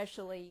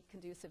especially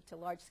conducive to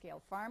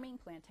large-scale farming,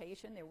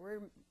 plantation. There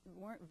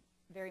weren't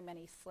very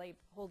many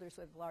slaveholders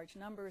with large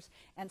numbers,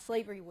 and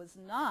slavery was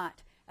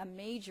not a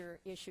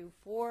major issue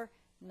for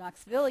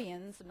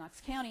Knoxvillians,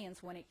 Knox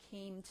Countyans, when it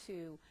came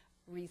to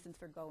reasons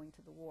for going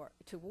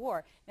to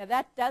war. Now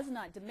that does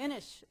not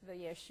diminish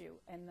the issue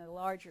and the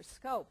larger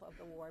scope of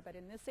the war, but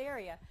in this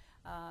area,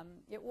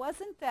 it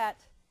wasn't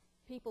that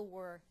people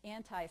were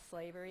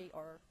anti-slavery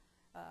or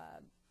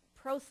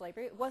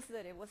pro-slavery. It was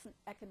that it wasn't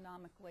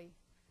economically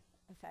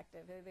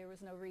effective. There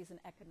was no reason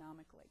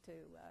economically to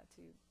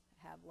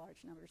have large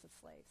numbers of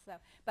slaves. So,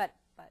 but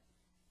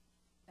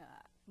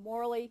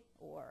morally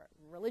or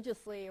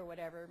religiously or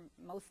whatever,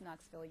 most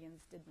Knoxvillians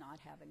did not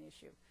have an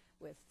issue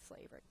with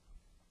slavery.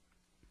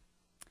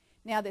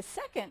 Now the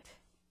second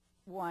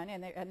one,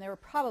 and there were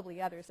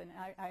probably others, and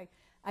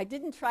I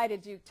didn't try to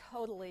do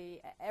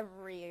totally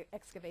every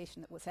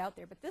excavation that was out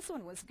there, but this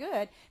one was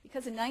good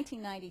because in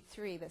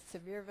 1993, the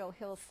Sevierville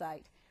Hill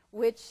site,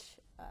 which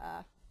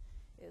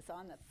is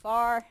on the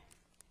far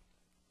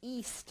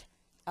east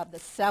of the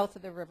south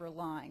of the river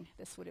line.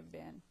 This would have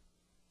been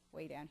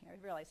way down here.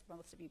 I realize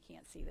most of you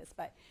can't see this,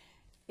 but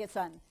it's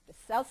on the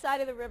south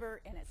side of the river,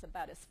 and it's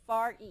about as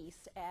far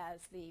east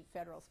as the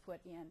Federals put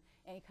in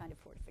any kind of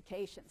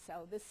fortification.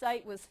 So this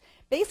site was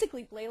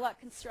basically Blaylock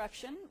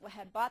Construction,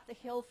 had bought the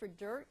hill for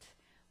dirt,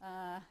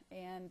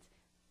 and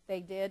they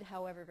did,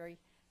 however, very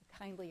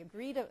kindly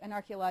agree to an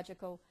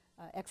archaeological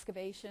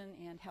excavation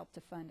and help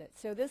to fund it.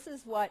 So this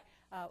is what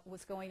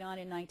was going on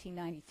in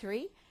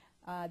 1993.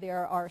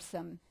 There are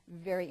some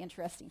very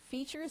interesting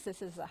features.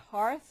 This is a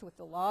hearth with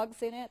the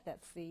logs in it.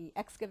 That's the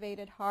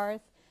excavated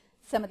hearth.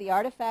 Some of the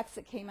artifacts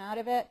that came out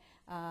of it,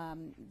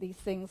 these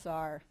things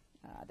are,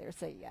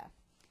 there's a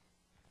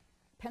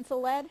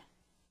pencil lead,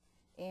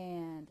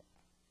 and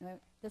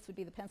this would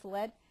be the pencil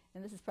lead,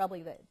 and this is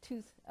probably the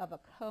tooth of a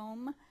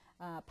comb,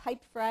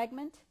 pipe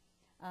fragment,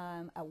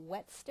 a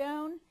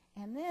whetstone,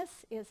 and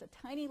this is a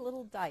tiny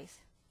little dice,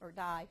 or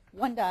die,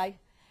 one dice.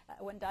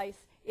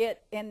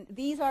 And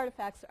these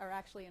artifacts are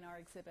actually in our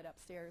exhibit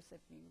upstairs. If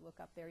you look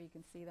up there, you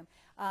can see them.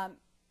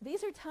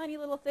 These are tiny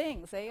little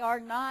things. They are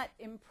not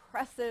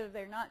impressive.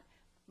 They're not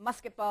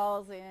musket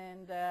balls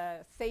and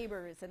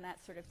sabers and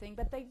that sort of thing,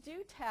 but they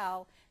do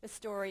tell the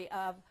story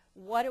of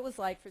what it was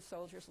like for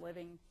soldiers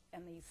living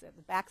in these,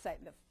 the backside,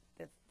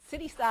 the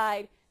city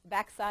side,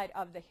 backside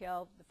of the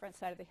hill. The front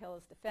side of the hill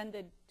is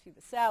defended to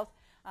the south,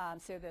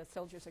 so the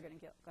soldiers are going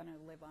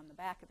to live on the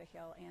back of the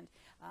hill. And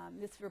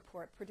this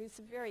report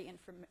produced very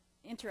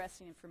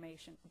interesting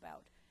information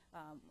about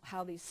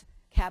how these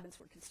cabins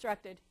were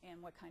constructed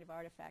and what kind of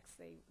artifacts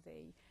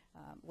they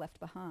left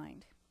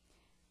behind.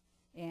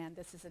 And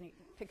this is a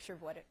picture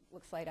of what it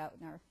looks like out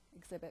in our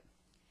exhibit.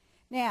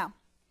 Now,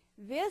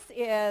 this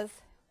is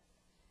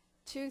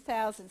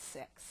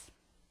 2006.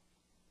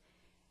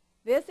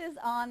 This is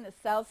on the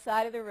south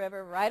side of the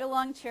river, right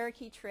along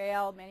Cherokee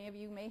Trail. Many of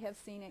you may have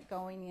seen it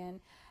going in.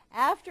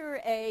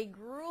 After a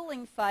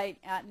grueling fight,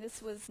 and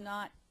this was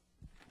not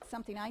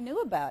something I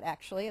knew about,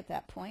 actually, at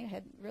that point.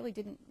 I really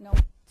didn't know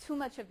too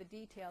much of the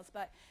details,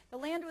 but the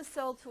land was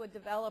sold to a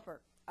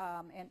developer,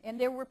 and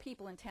there were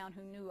people in town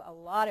who knew a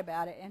lot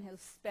about it and who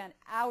spent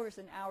hours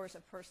and hours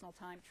of personal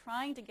time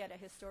trying to get a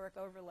historic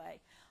overlay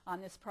on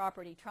this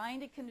property, trying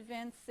to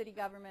convince city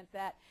government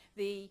that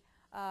the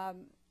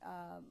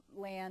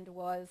land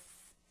was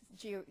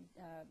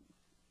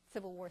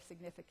Civil War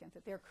significant,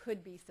 that there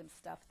could be some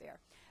stuff there.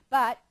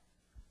 But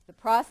the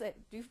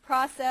due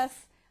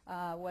process,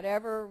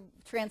 whatever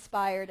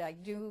transpired, I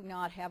do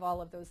not have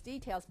all of those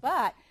details,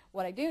 but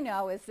what I do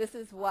know is this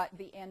is what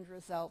the end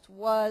result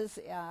was.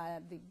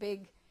 The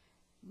big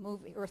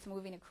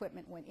earth-moving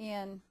equipment went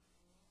in.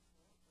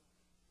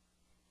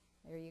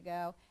 There you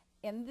go.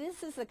 And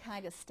this is the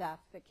kind of stuff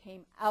that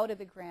came out of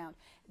the ground.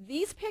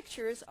 These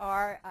pictures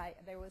are,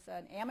 there was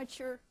an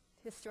amateur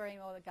historian,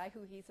 well, the guy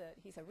who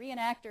he's a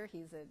reenactor,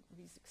 he's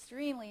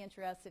extremely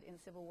interested in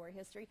Civil War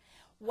history.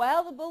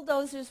 While the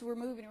bulldozers were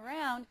moving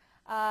around,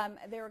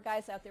 there were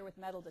guys out there with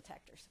metal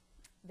detectors.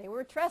 They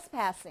were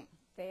trespassing.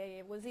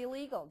 It was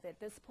illegal. At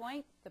this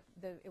point,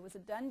 it was a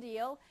done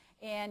deal,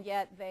 and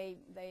yet they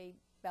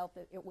felt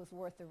that it was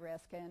worth the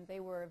risk, and they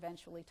were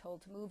eventually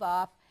told to move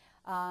off.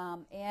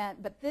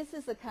 But this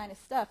is the kind of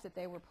stuff that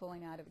they were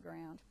pulling out of the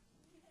ground.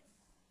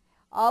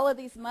 All of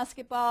these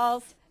musket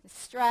balls, the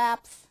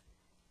straps,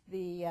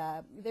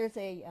 there's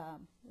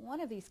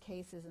one of these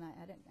cases, and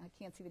I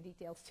can't see the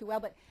details too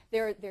well, but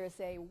there's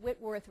a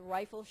Whitworth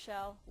rifle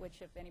shell,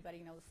 which, if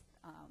anybody knows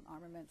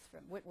armaments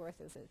from Whitworth,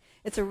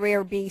 it's a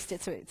rare beast.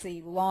 It's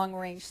a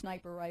long-range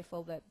sniper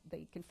rifle that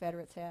the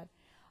Confederates had.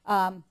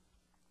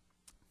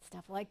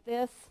 Stuff like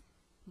this,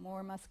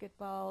 more musket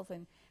balls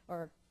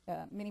or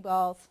mini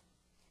balls,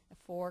 a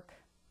fork,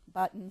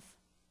 buttons.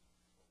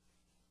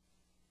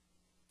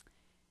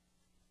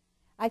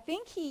 I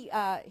think he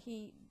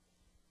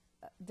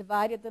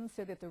divided them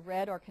so that the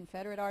red are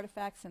Confederate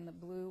artifacts and the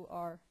blue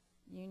are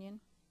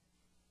Union.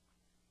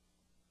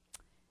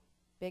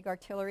 Big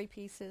artillery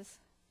pieces.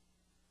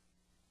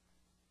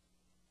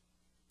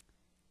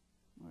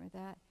 More of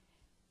that.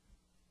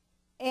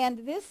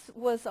 And this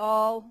was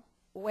all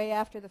way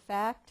after the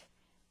fact,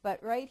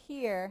 but right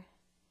here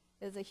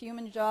is a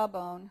human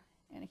jawbone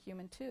and a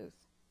human tooth.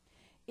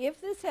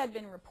 If this had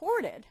been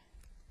reported,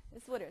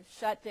 this would have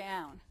shut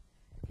down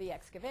the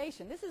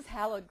excavation. This is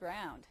hallowed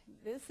ground.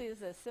 This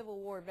is a Civil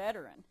War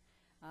veteran.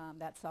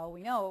 That's all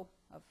we know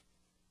of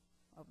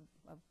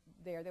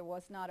there. There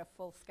was not a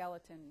full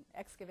skeleton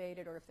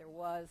excavated, or if there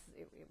was,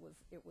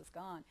 it was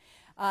gone.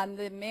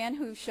 The man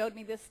who showed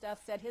me this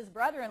stuff said his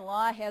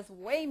brother-in-law has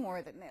way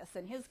more than this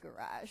in his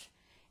garage,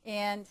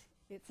 and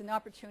it's an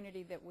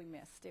opportunity that we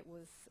missed. It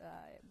was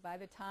by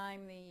the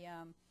time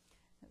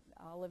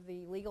all of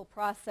the legal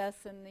process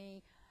and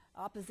the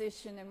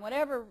opposition and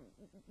whatever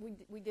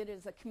we did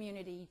as a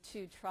community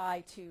to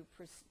try to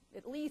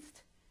at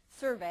least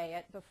survey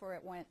it before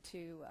it went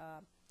to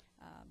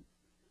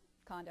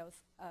condos,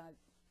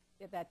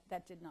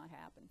 that did not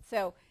happen.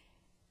 So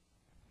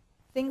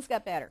things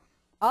got better.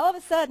 All of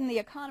a sudden, the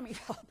economy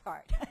fell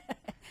apart.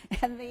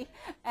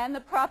 and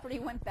the property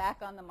went back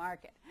on the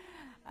market.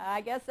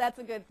 I guess that's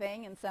a good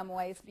thing in some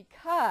ways,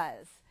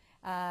 because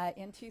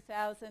in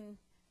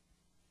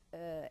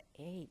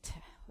 2008,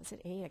 was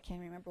it 8? I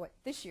can't remember what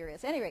this year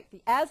is. Anyway,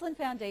 the Aslan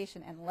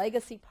Foundation and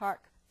Legacy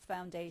Parks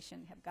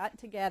Foundation have gotten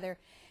together,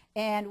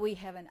 and we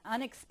have an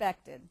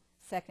unexpected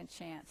second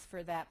chance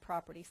for that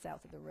property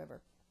south of the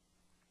river.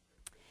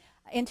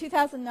 In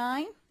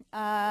 2009,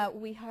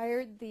 we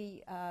hired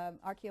the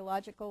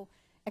archaeological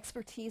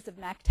expertise of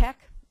MacTech,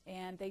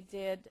 and they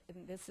did,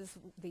 and this is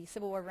the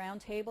Civil War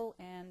Roundtable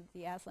and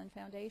the Aslan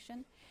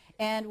Foundation,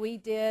 and we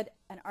did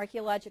an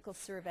archaeological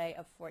survey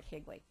of Fort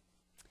Higley.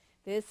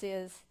 This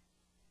is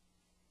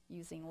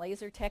using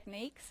laser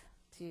techniques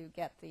to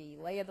get the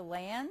lay of the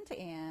land,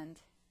 and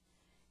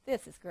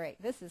this is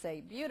great. This is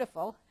a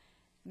beautiful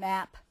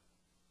map,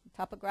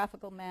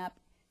 topographical map,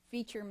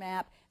 feature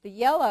map. The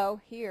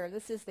yellow here,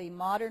 this is the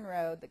modern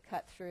road that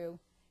cut through,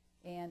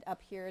 and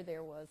up here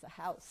there was a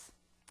house.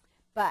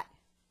 But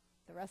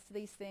the rest of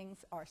these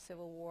things are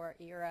Civil War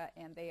era,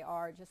 and they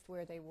are just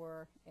where they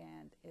were,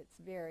 and it's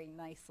very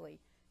nicely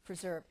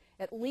preserved,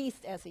 at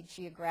least as a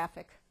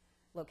geographic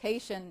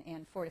location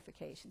and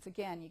fortifications.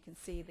 Again, you can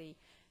see the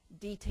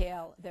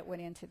detail that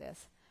went into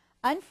this.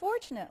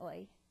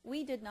 Unfortunately,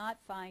 we did not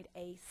find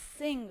a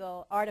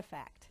single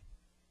artifact.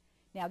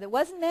 Now, there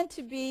wasn't meant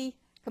to be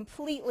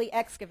completely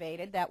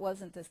excavated. That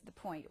wasn't the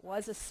point. It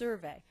was a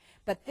survey.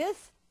 But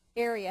this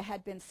area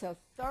had been so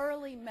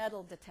thoroughly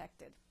metal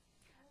detected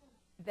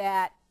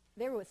that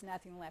there was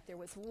nothing left. There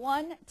was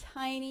one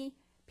tiny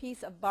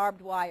piece of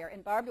barbed wire,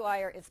 and barbed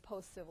wire is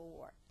post-Civil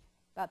War,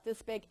 about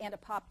this big, and a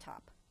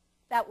pop-top.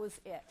 That was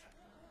it.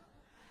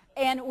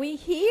 And we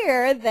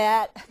hear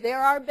that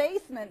there are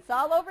basements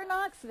all over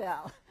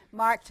Knoxville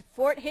marked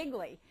Fort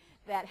Higley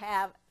that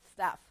have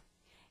stuff.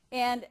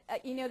 And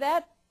you know,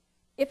 that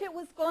if it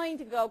was going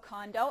to go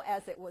condo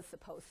as it was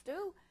supposed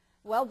to,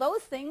 well,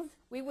 those things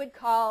we would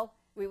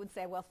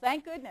say, well,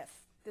 thank goodness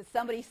that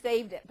somebody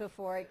saved it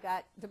before it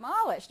got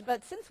demolished.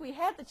 But since we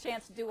had the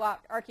chance to do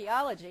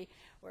archaeology,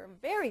 we're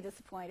very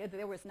disappointed that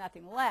there was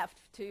nothing left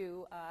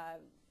to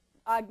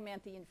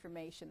augment the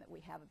information that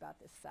we have about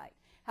this site.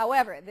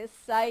 However, this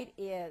site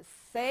is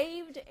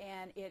saved,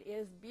 and it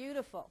is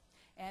beautiful,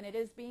 and it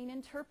is being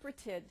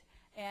interpreted,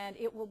 and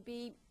it will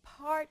be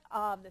part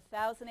of the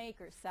 1,000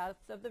 acres south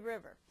of the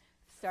river,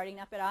 starting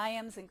up at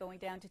IAMS and going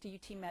down to the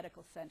UT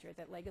Medical Center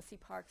that Legacy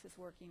Parks is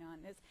working on.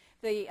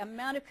 The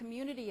amount of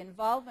community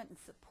involvement and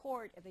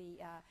support, the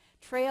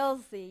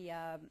trails, the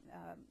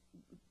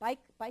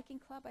biking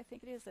club, I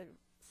think it is, the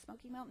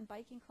Smoky Mountain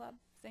Biking Club.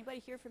 Is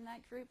anybody here from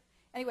that group?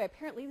 Anyway,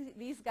 apparently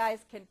these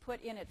guys can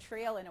put in a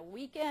trail in a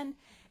weekend.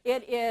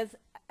 It is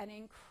an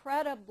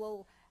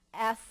incredible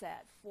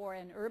asset for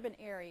an urban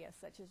area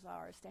such as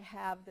ours to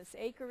have this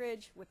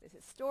acreage with the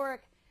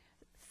historic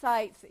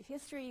sites, the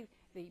history,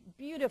 the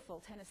beautiful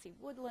Tennessee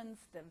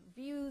woodlands, the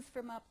views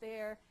from up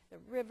there, the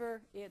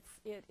river. It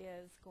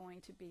is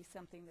going to be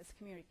something this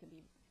community can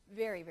be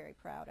very, very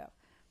proud of.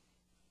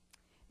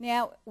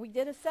 Now, we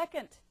did a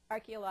second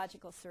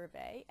archaeological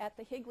survey at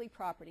the Higley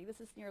property.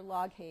 This is near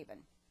Log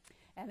Haven.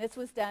 And this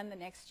was done the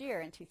next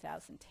year in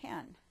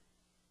 2010.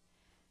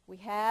 We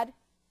had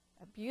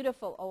a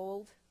beautiful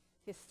old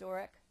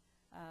historic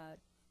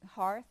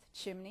hearth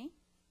chimney.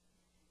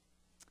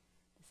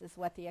 This is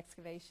what the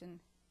excavation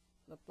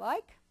looked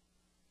like.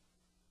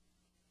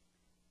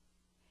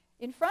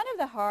 In front of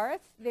the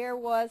hearth, there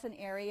was an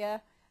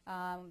area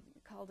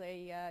called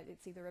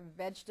it's either a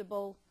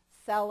vegetable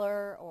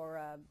cellar or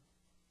oh,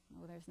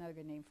 there's another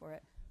good name for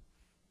it.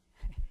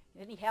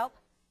 Any help?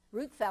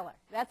 Root cellar.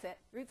 That's it,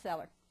 root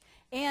cellar.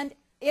 And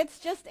it's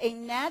just a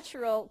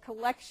natural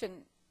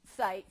collection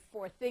site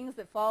for things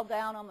that fall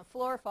down on the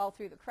floor, fall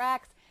through the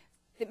cracks.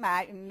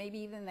 Maybe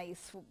even they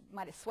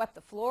might have swept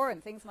the floor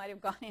and things might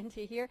have gone into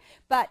here.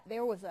 But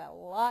there was a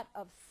lot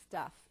of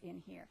stuff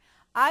in here.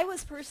 I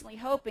was personally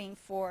hoping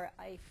for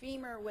a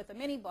femur with a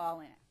mini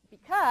ball in it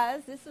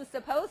because this was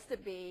supposed to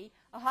be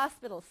a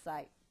hospital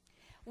site.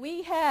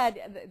 We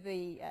had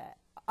the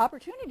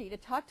opportunity to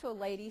talk to a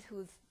lady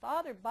whose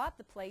father bought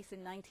the place in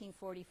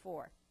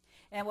 1944.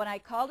 And when I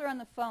called her on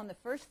the phone, the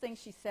first thing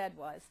she said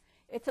was,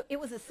 it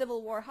was a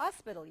Civil War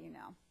hospital, you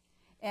know.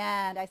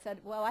 And I said,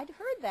 well, I'd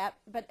heard that,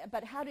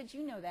 but how did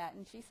you know that?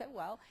 And she said,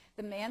 well,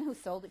 the man who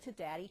sold it to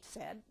Daddy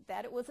said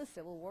that it was a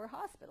Civil War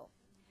hospital.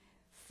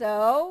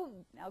 So,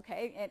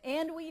 okay,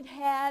 and we'd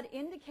had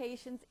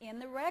indications in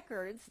the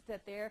records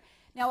that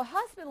now a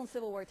hospital in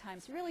Civil War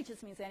times really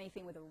just means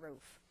anything with a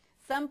roof.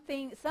 Some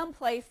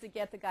place to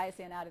get the guys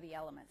in out of the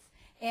elements.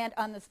 And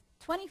on the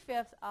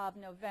 25th of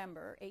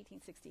November,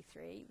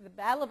 1863, the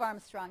Battle of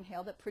Armstrong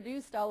Hill that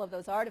produced all of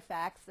those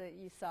artifacts that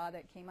you saw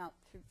that came out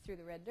through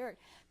the red dirt,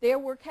 there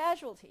were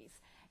casualties.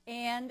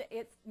 And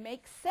it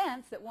makes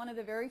sense that one of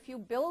the very few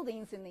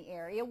buildings in the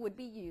area would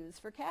be used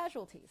for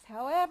casualties.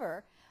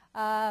 However,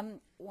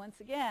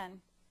 once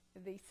again,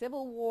 the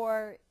Civil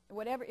War,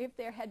 if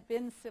there had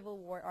been Civil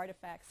War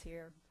artifacts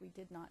here, we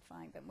did not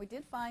find them. We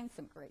did find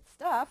some great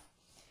stuff.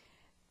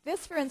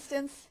 This, for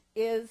instance,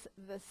 is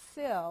the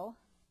sill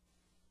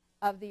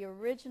of the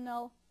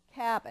original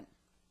cabin.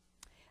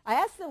 I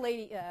asked the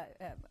lady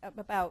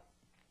about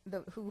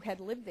who had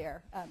lived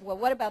there, well,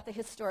 what about the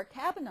historic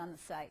cabin on the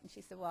site? And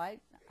she said, well,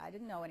 I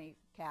didn't know any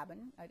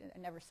cabin. I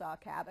never saw a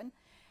cabin.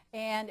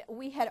 And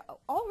we had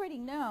already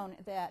known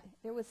that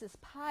there was this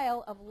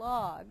pile of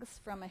logs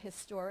from a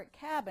historic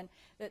cabin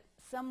that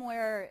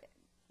somewhere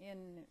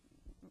in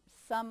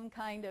some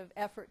kind of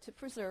effort to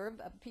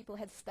preserve, people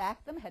had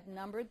stacked them, had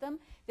numbered them.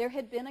 There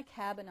had been a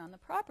cabin on the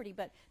property,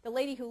 but the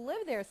lady who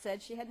lived there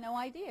said she had no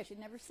idea. She'd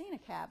never seen a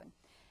cabin.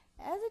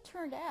 As it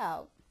turned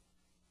out,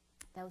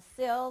 those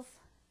sills,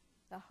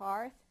 the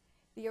hearth,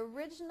 the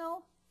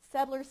original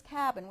settler's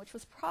cabin, which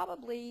was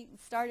probably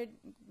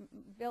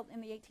built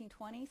in the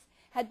 1820s,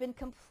 had been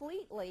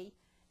completely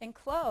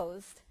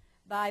enclosed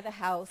by the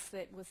house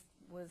that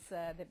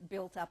that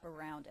built up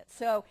around it.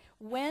 So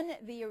when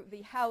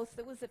the house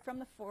that was from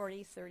the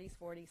 40s, 30s,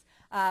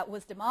 40s,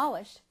 was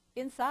demolished,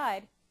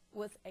 inside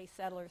was a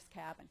settler's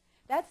cabin.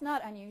 That's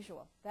not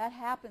unusual. That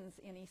happens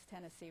in East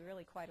Tennessee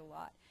really quite a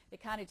lot. They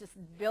kind of just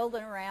build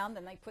it around,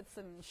 and they put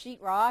some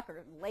sheetrock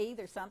or lathe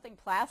or something,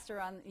 plaster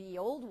on the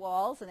old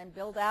walls, and then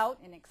build out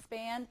and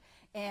expand,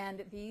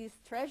 and these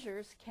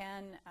treasures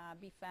can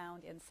be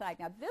found inside.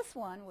 Now, this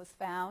one was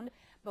found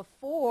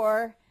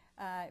before,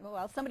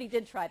 well, somebody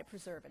did try to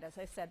preserve it. As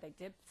I said, they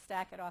did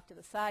stack it off to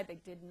the side. They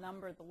did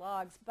number the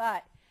logs,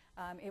 but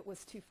it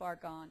was too far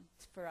gone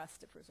for us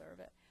to preserve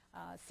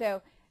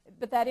it.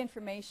 But that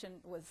information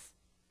was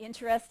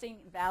interesting,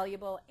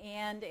 valuable,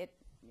 and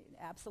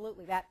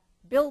absolutely, that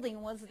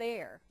building was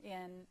there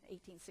in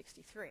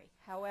 1863.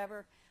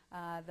 However,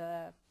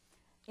 the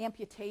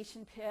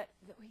amputation pit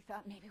that we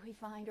thought maybe we'd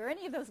find, or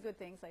any of those good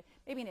things, like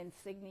maybe an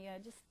insignia,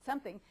 just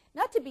something,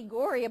 not to be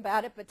gory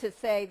about it, but to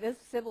say this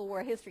Civil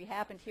War history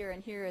happened here,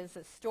 and here is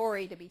a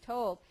story to be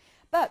told.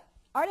 But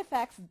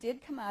artifacts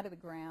did come out of the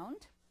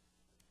ground.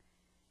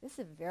 This is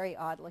a very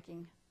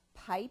odd-looking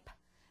pipe.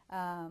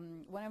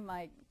 One of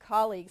my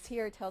colleagues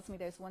here tells me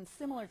there's one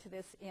similar to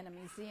this in a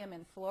museum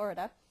in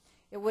Florida.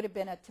 It would have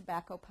been a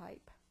tobacco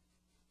pipe.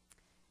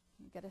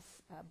 You get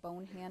a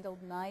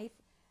bone-handled knife,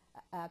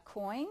 a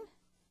coin,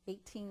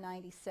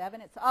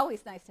 1897. It's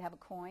always nice to have a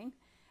coin.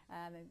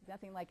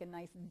 Nothing like a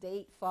nice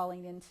date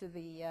falling into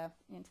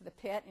the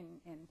pit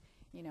and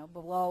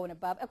below and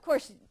above. Of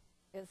course,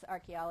 as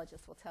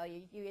archaeologists will tell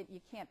you,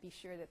 you can't be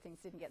sure that things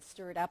didn't get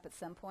stirred up at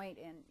some point,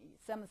 and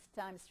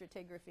sometimes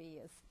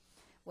stratigraphy is,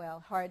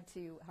 well, hard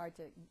to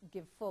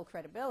give full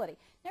credibility.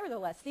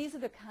 Nevertheless, these are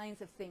the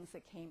kinds of things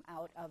that came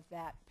out of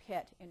that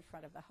pit in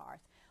front of the hearth.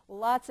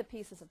 Lots of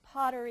pieces of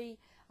pottery,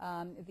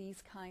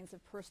 these kinds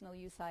of personal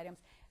use items.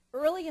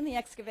 Early in the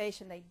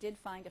excavation, they did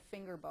find a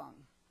finger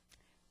bone,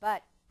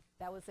 but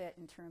that was it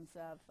in terms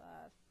of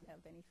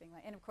anything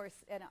like. And of course,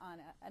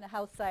 on a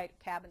house site,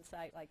 cabin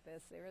site like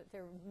this,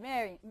 there are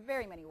very,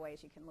 very many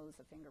ways you can lose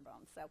a finger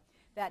bone. So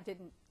that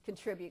didn't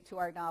contribute to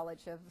our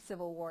knowledge of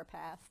Civil War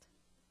past.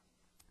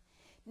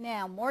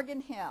 Now,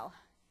 Morgan Hill.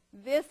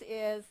 This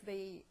is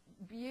the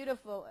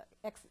beautiful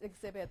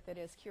exhibit that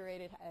is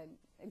curated and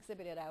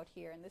exhibited out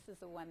here, and this is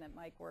the one that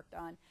Mike worked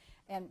on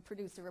and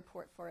produced a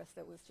report for us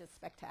that was just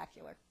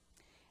spectacular.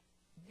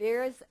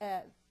 There's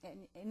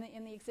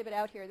in the exhibit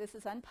out here, this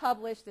is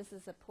unpublished. This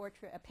is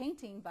a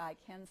painting by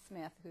Ken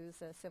Smith,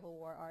 who's a Civil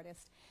War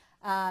artist.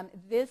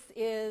 This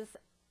is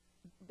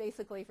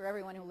basically for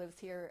everyone who lives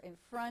here in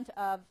front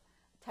of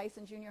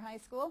Tyson Junior High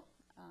School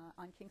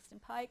on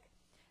Kingston Pike.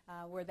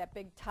 Where that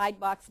big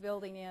Tide Box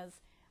building is,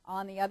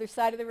 on the other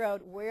side of the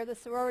road, where the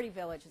sorority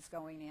village is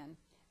going in.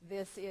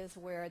 This is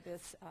where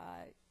this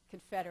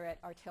Confederate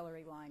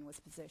artillery line was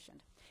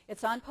positioned.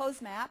 It's on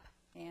Poe's map,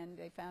 and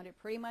they found it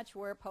pretty much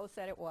where Poe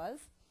said it was.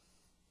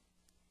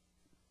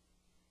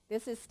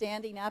 This is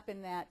standing up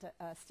in that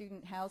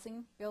student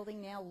housing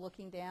building now,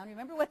 looking down.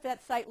 Remember what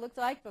that site looked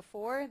like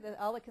before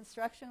all the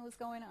construction was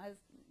going on,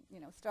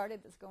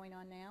 started that's going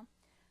on now?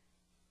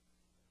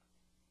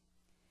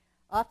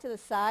 Off to the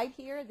side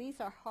here, these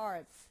are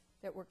hearths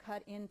that were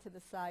cut into the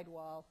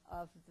sidewall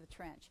of the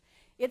trench.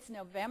 It's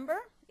November.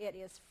 It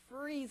is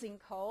freezing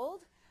cold.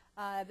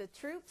 The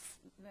troops,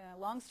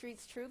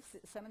 Longstreet's troops,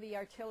 some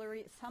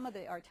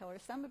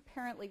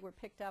apparently were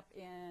picked up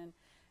in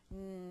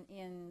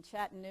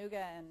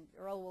Chattanooga, and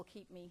Earl will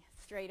keep me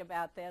straight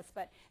about this,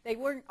 but they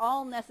weren't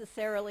all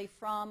necessarily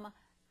from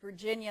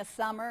Virginia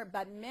summer,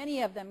 but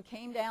many of them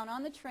came down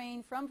on the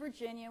train from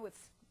Virginia with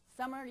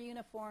summer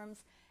uniforms.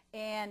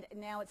 And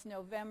now it's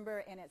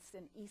November, and it's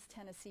an East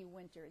Tennessee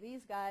winter.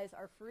 These guys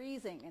are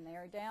freezing, and they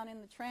are down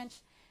in the trench,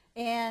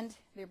 and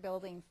they're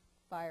building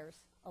fires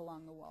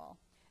along the wall.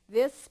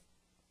 This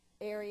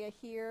area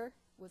here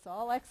was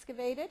all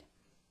excavated.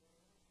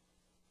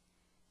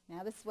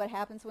 Now this is what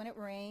happens when it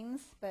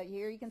rains, but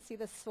here you can see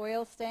the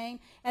soil stain.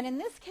 And in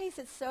this case,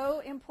 it's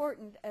so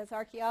important as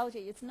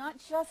archaeology. It's not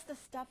just the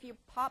stuff you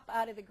pop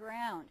out of the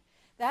ground.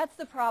 That's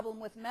the problem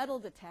with metal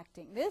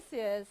detecting. This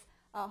is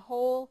a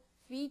whole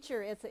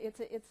feature. It's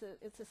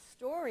a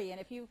story.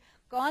 And if you've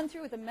gone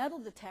through with a metal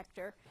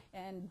detector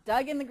and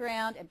dug in the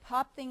ground and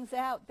popped things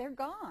out, they're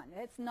gone.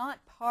 It's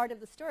not part of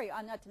the story.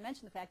 Not to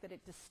mention the fact that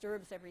it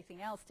disturbs everything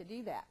else to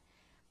do that.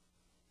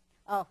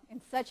 Oh,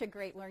 and such a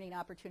great learning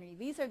opportunity.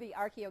 These are the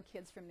archaeo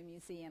kids from the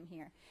museum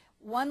here.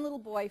 One little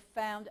boy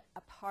found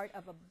a part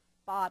of a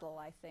bottle,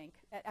 I think.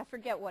 I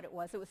forget what it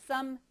was. It was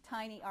some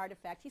tiny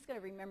artifact. He's going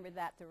to remember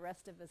that the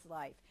rest of his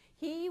life.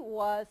 He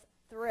was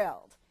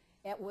thrilled.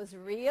 It was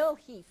real.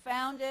 He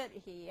found it.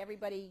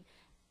 Everybody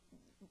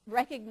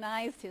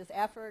recognized his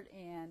effort.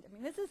 And I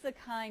mean, this is the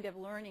kind of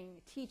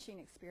learning, teaching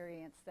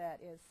experience that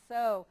is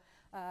so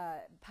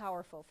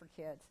powerful for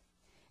kids.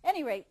 At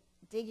any rate,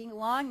 digging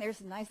along,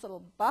 there's a nice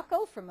little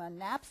buckle from a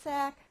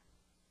knapsack,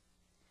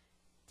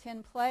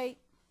 tin plate.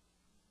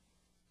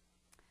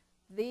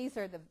 These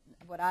are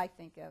what I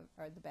think of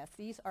are the best.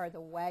 These are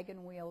the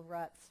wagon wheel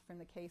ruts from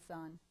the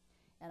caisson.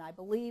 And I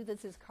believe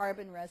this is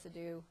carbon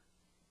residue.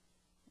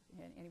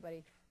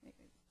 Anybody?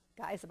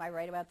 Guys, am I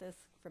right about this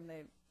from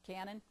the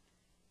cannon?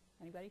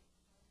 Anybody?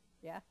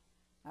 Yeah?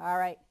 All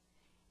right.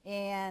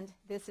 And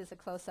this is a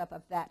close-up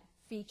of that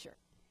feature.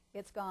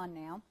 It's gone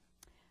now.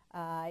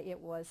 It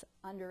was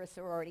under a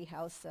sorority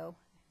house, so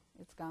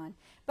it's gone.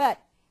 But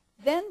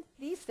then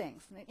these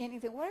things, and you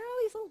think, what are all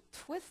these little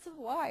twists of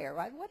wire?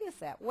 What is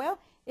that? Well,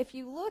 if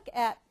you look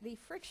at the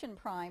friction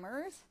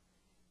primers,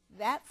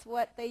 that's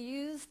what they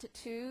used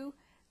to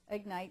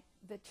ignite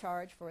the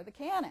charge for the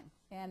cannon.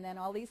 And then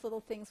all these little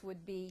things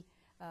would be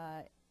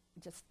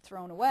just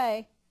thrown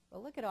away.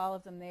 Well, look at all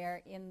of them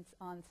there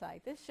on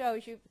site. This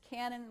shows you the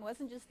cannon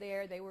wasn't just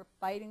there. They were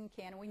fighting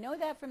the cannon. We know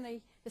that from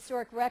the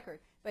historic record,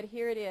 but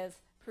here it is,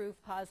 proof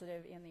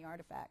positive in the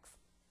artifacts.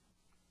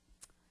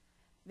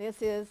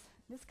 This is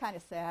kind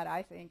of sad,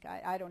 I think.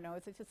 I don't know.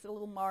 It's just a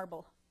little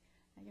marble.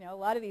 You know, a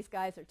lot of these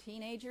guys are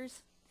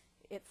teenagers.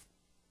 It's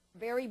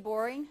very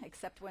boring,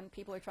 except when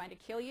people are trying to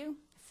kill you.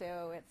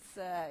 So it's,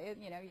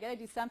 you know, you got to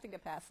do something to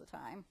pass the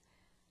time.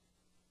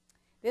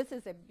 This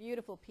is a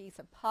beautiful piece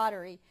of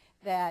pottery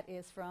that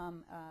is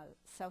from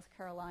South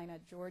Carolina,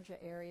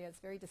 Georgia area. It's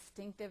very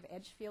distinctive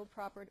Edgefield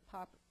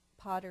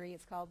pottery,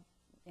 it's called,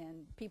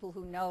 and people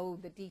who know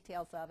the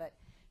details of it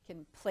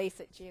can place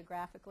it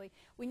geographically.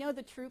 We know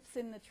the troops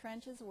in the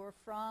trenches were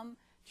from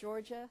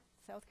Georgia,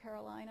 South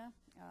Carolina.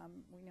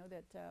 We know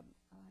that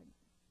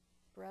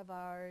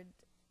Brevard,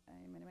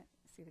 a minute,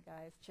 see the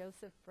guys,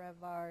 Joseph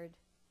Brevard,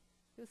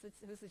 who's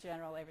the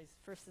general, his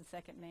first and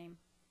second name?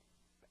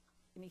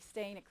 And he's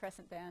staying at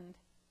Crescent Bend.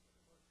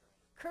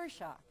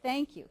 Kershaw,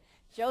 thank you.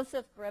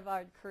 Joseph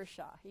Brevard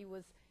Kershaw. He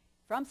was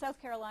from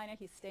South Carolina.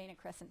 He's staying at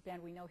Crescent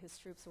Bend. We know his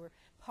troops were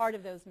part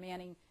of those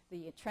manning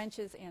the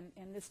trenches,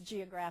 and this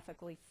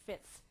geographically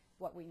fits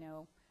what we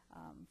know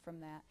from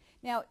that.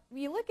 Now,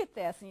 you look at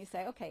this and you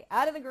say, okay,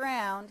 out of the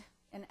ground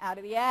and out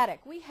of the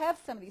attic. We have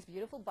some of these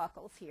beautiful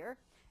buckles here,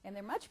 and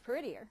they're much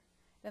prettier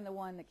than the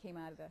one that came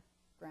out of the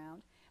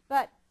ground.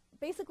 But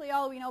basically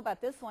all we know about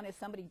this one is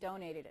somebody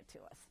donated it to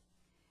us.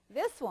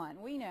 This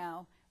one, we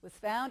know, was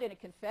found in a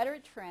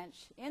Confederate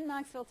trench in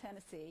Knoxville,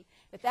 Tennessee.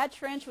 That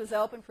trench was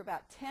open for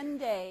about 10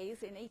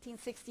 days in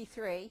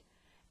 1863.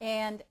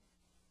 And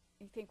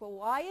you think, well,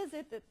 why is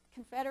it that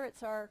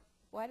Confederates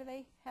why do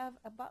they have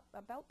a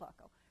belt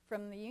buckle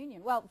from the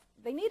Union? Well,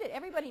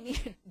 everybody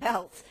needed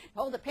belts to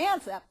hold the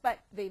pants up, but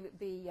the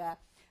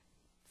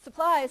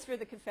supplies for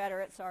the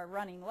Confederates are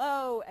running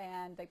low,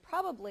 and they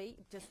probably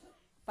just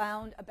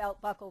found a belt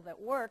buckle that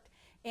worked.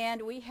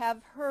 And we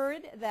have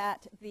heard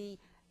that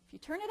if you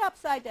turn it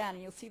upside down,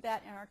 and you'll see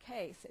that in our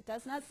case, it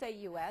does not say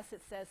U.S.,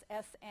 it says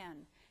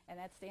SN, and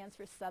that stands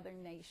for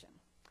Southern Nation.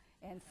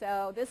 And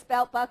so this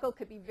belt buckle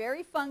could be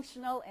very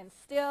functional and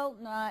still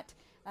not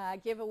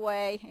give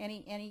away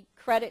any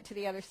credit to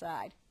the other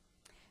side.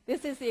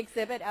 This is the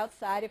exhibit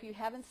outside. If you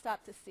haven't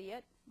stopped to see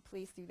it,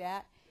 please do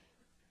that.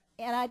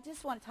 And I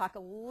just want to talk a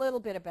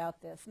little bit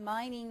about this,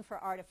 mining for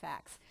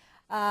artifacts.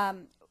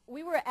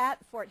 We were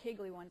at Fort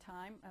Higley one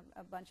time,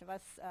 a bunch of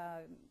us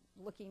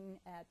looking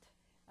at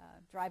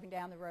driving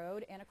down the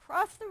road, and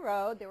across the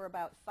road there were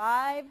about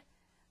 5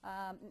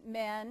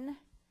 men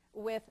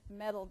with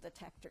metal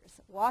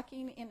detectors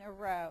walking in a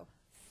row,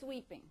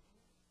 sweeping.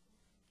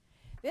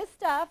 This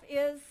stuff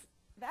is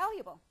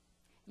valuable.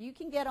 You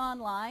can get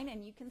online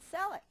and you can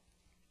sell it,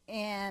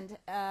 and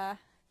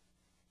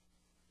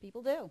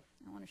people do.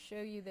 I want to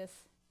show you this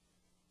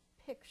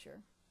picture.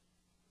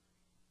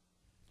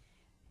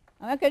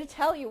 I'm not going to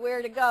tell you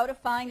where to go to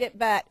find it,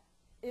 but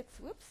it's,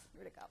 whoops,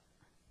 where'd it go?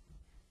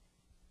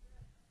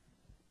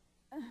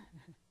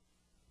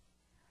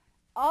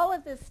 All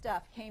of this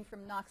stuff came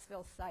from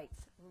Knoxville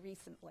sites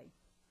recently,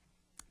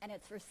 and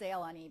it's for sale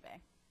on eBay.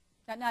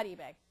 Not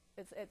eBay.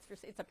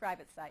 It's a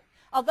private site.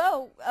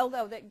 Although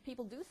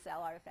people do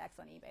sell artifacts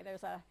on eBay,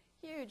 there's a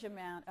huge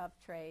amount of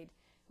trade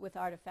with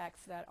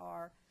artifacts that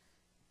are.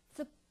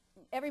 So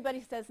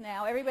everybody says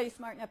now, everybody's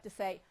smart enough to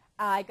say,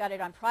 I got it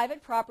on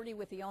private property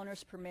with the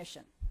owner's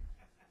permission,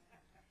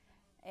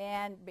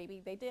 and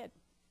maybe they did.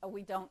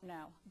 We don't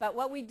know. But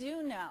what we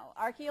do know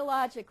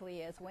archaeologically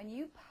is when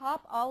you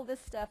pop all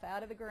this stuff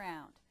out of the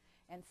ground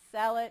and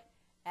sell it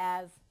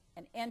as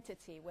an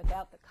entity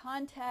without the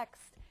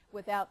context,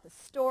 without the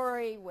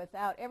story,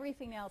 without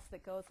everything else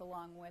that goes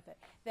along with it,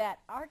 that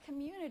our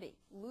community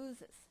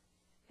loses.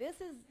 This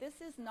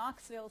is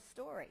Knoxville's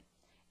story.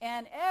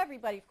 And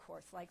everybody, of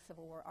course, likes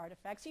Civil War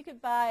artifacts. You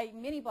could buy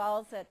mini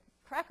balls at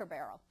Cracker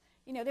Barrel.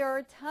 You know, there are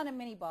a ton of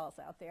mini balls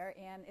out there,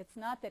 and it's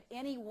not that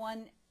any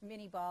one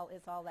mini ball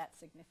is all that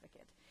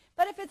significant.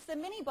 But if it's the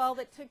mini ball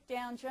that took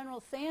down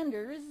General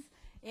Sanders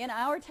in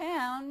our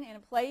town, in a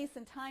place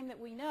and time that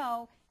we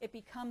know, it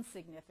becomes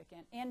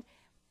significant. And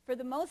for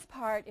the most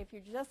part, if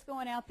you're just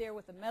going out there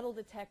with a metal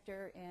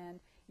detector and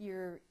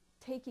you're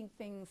taking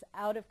things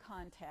out of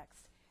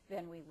context,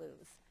 then we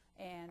lose.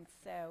 And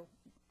so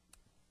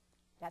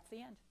that's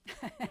the end.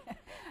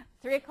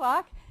 3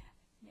 o'clock.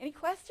 Any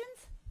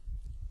questions?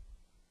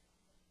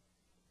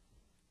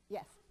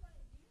 Yes.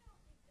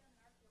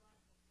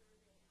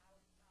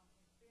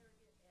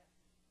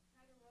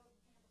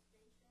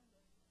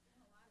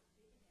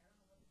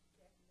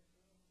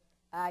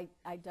 I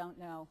don't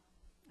know.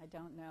 I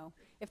don't know.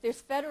 If there's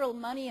federal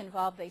money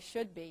involved, they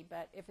should be,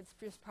 but if it's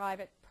just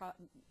private,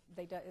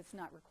 it's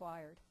not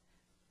required.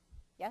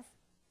 Yes?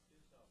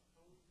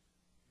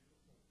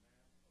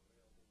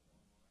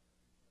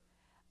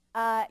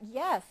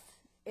 Yes,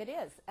 it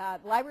is. The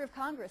Library of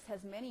Congress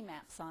has many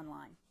maps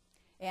online,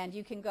 and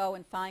you can go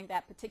and find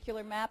that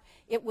particular map.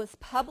 It was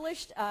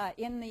published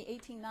in the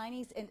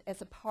 1890s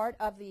as a part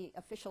of the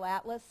official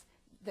atlas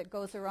that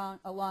goes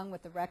along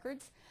with the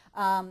records,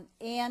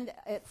 and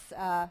it's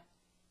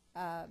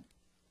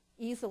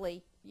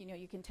easily,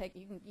 you can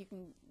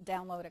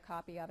download a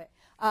copy of it.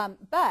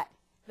 But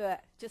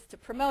just to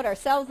promote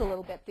ourselves a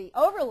little bit, the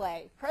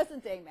overlay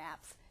present-day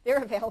maps,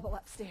 they're available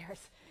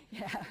upstairs.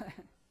 Yeah.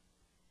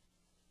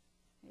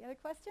 Any other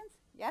questions?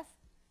 Yes?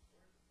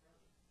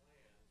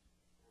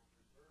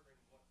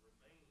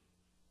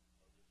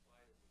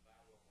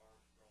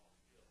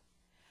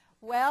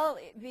 Well,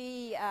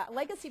 the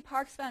Legacy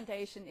Parks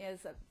Foundation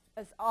is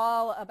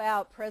all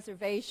about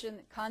preservation,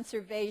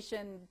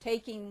 conservation,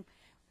 taking,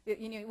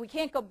 we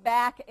can't go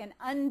back and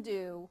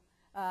undo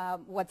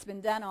what's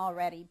been done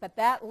already, but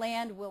that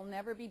land will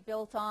never be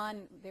built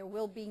on. There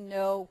will be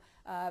no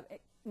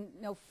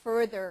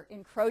further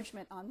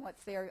encroachment on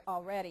what's there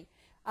already.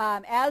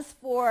 As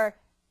for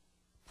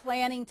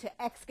planning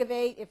to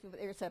excavate, if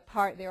there's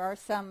there are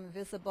some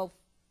visible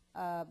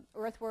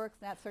earthworks,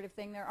 that sort of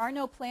thing. There are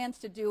no plans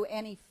to do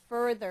any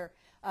further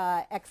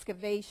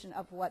excavation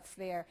of what's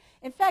there.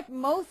 In fact,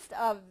 most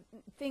of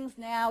things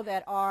now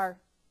that are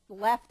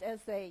left as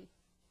they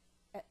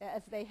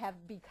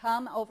have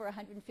become over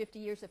 150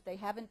 years, if they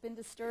haven't been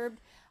disturbed,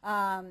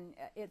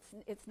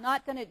 it's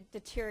not going to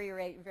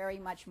deteriorate very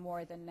much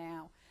more than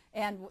now.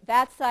 And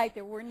that site,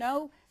 there were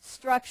no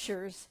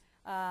structures,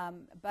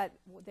 but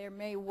there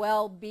may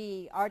well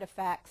be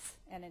artifacts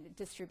and a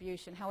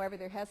distribution. However,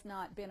 there has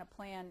not been a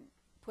plan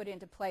put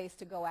into place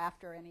to go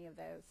after any of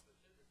those.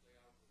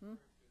 Hmm?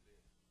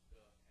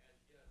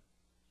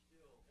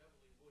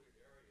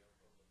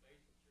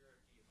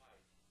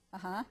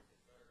 Uh-huh.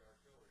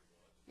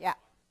 Yeah.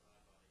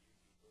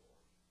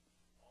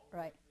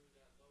 Right.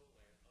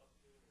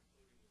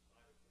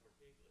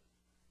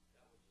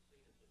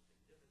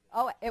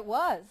 Oh, it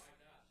was.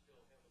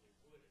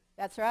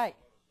 That's right.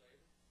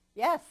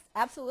 Yes,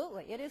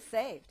 absolutely. It is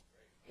saved.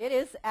 It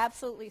is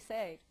absolutely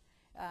saved.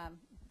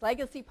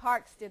 Legacy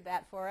Parks did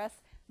that for us.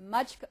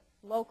 Much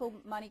local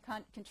money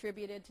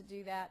contributed to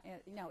do that.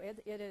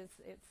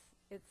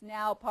 It's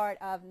now part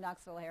of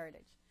Knoxville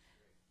heritage.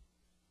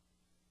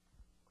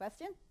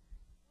 Question?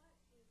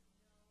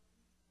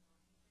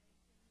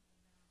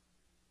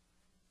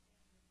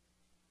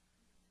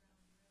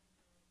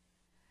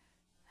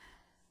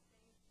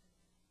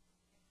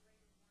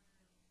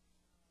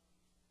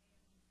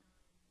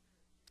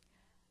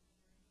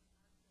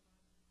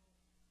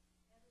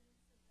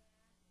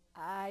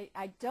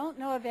 I don't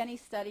know of any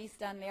studies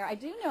done there. I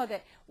do know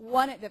that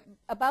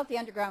about the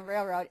Underground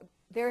Railroad,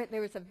 there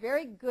was a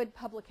very good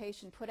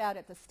publication put out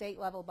at the state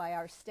level by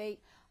our state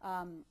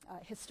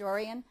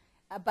historian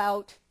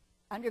about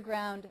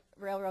Underground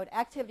Railroad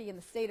activity in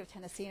the state of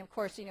Tennessee. And of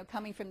course,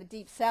 coming from the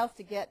deep south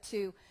to get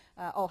to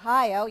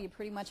Ohio, you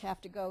pretty much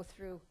have to go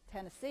through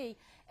Tennessee.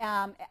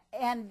 And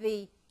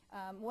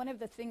one of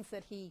the things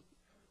that he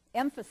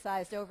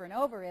emphasized over and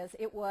over is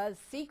it was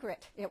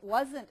secret. It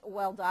wasn't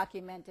well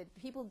documented.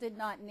 People did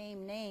not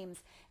name names,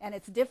 and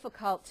it's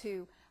difficult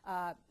to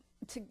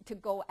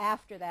go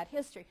after that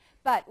history.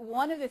 But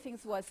one of the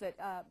things was that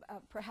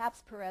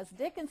perhaps Perez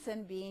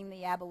Dickinson, being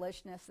the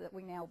abolitionist that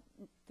we now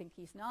think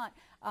he's not,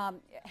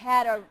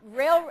 had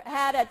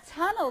a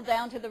tunnel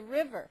down to the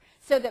river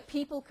so that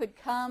people could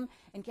come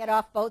and get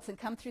off boats and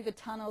come through the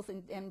tunnels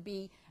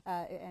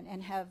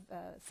and have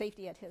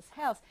safety at his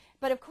house.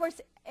 But of course,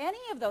 any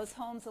of those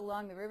homes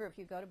along the river, if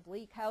you go to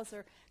Bleak House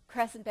or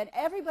Crescent Bend,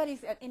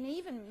 and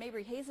even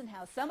Mabry Hazen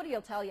House, somebody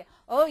will tell you,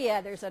 oh yeah,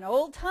 there's an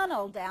old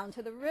tunnel down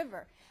to the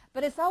river.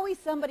 But it's always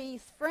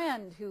somebody's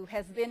friend who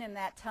has been in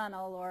that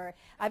tunnel, or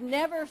I've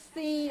never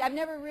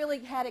really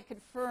had it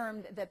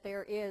confirmed that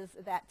there is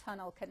that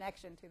tunnel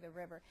connection to the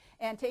river.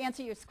 And to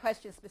answer your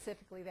question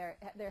specifically, there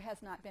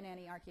has not been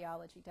any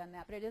archaeology done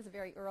that, but it is a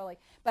very early,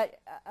 but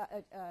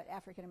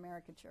African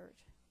American church.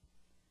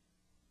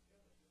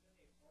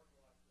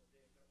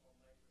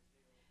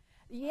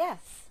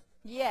 Yes,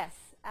 yes.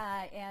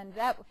 And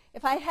that,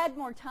 if I had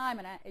more time,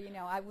 and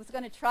I was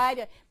going to try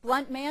to,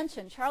 Blunt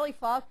Mansion, Charlie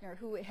Faulkner,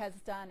 who has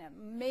done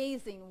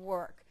amazing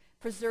work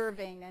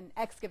preserving and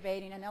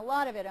excavating, and a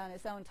lot of it on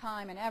his own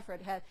time and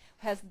effort,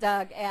 has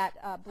dug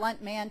at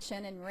Blunt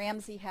Mansion and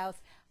Ramsey House.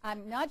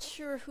 I'm not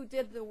sure who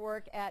did the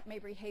work at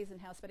Mabry Hazen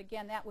House, but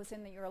again, that was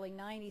in the early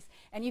 90s,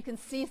 and you can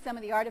see some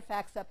of the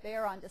artifacts up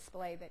there on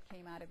display that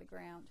came out of the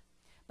ground.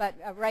 But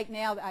right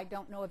now, I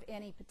don't know of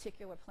any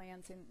particular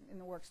plans in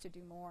the works to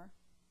do more.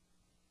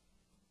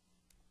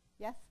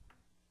 Yes?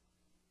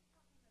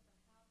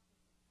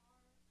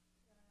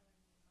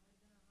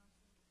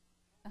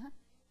 Uh-huh.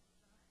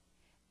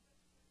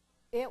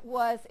 It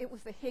was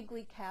the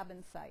Higley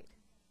cabin site.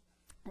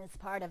 And it's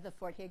part of the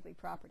Fort Higley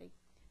property.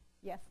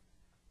 Yes?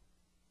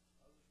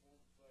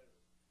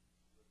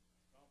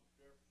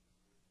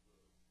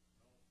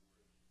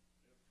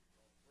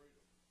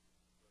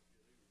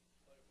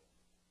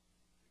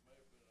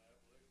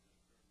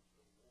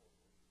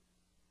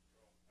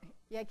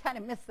 Yeah, I kind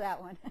of missed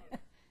that one.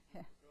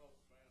 Yeah.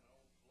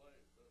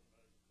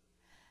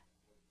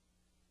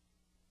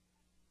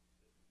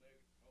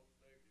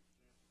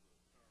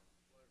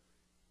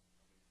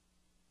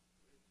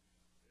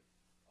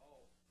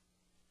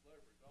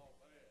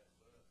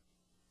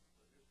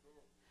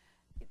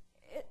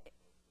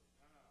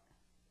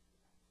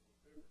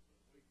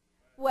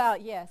 Well,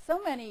 yeah,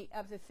 so many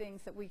of the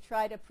things that we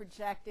try to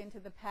project into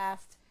the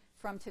past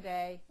from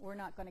today, we're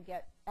not going to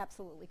get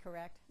absolutely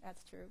correct.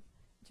 That's true.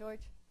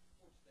 George?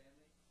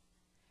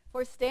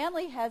 Fort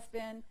Stanley has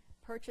been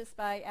purchased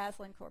by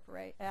Aslan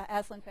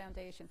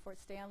Foundation. Fort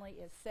Stanley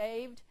is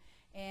saved,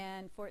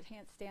 and Fort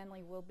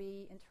Stanley will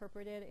be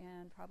interpreted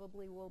and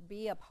probably will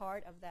be a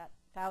part of that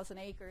 1,000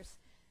 acres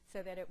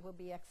so that it will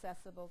be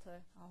accessible to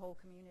a whole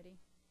community.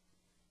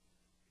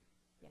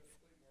 Yes.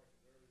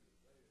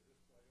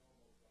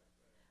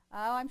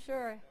 Oh, I'm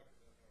sure.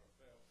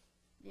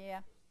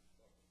 Yeah.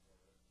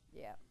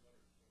 Yeah.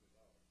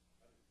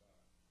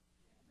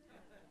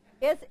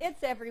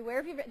 It's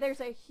everywhere.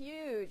 There's a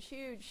huge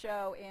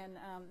show in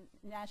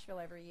Nashville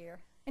every year.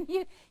 And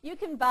you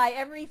can buy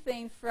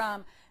everything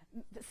from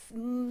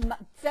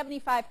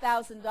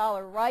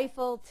 $75,000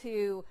 rifle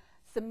to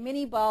some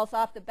mini balls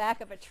off the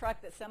back of a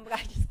truck that some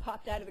guy just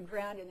popped out of the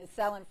ground and is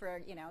selling for,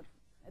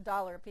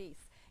 $1 a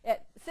piece.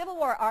 Civil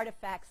War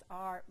artifacts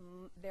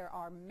there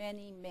are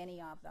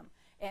many of them.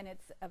 And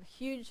it's a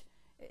huge,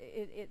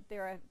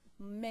 there are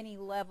many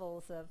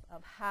levels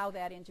of how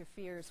that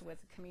interferes with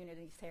the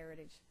community's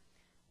heritage.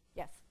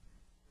 Yes.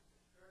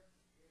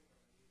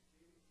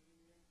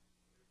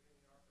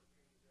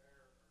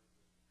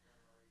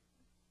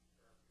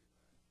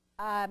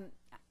 I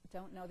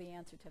don't know the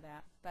answer to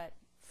that, but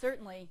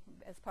certainly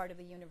as part of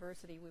the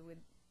university we would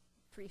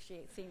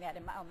appreciate seeing that.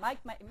 And Mike,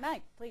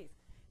 please.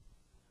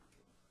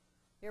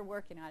 You're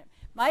working on it.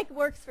 Mike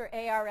works for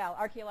ARL,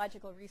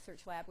 Archaeological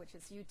Research Lab, which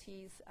is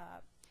UT's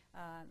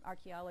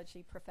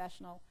archaeology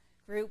professional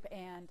group,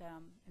 and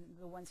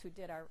the ones who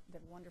did the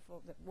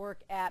wonderful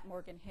work at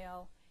Morgan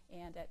Hill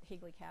and at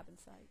Higley Cabin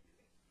Site.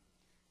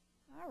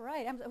 All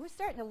right, we're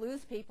starting to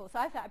lose people, so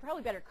I thought I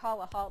probably better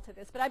call a halt to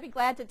this, but I'd be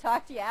glad to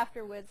talk to you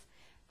afterwards.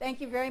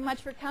 Thank you very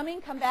much for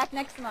coming. Come back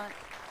next month.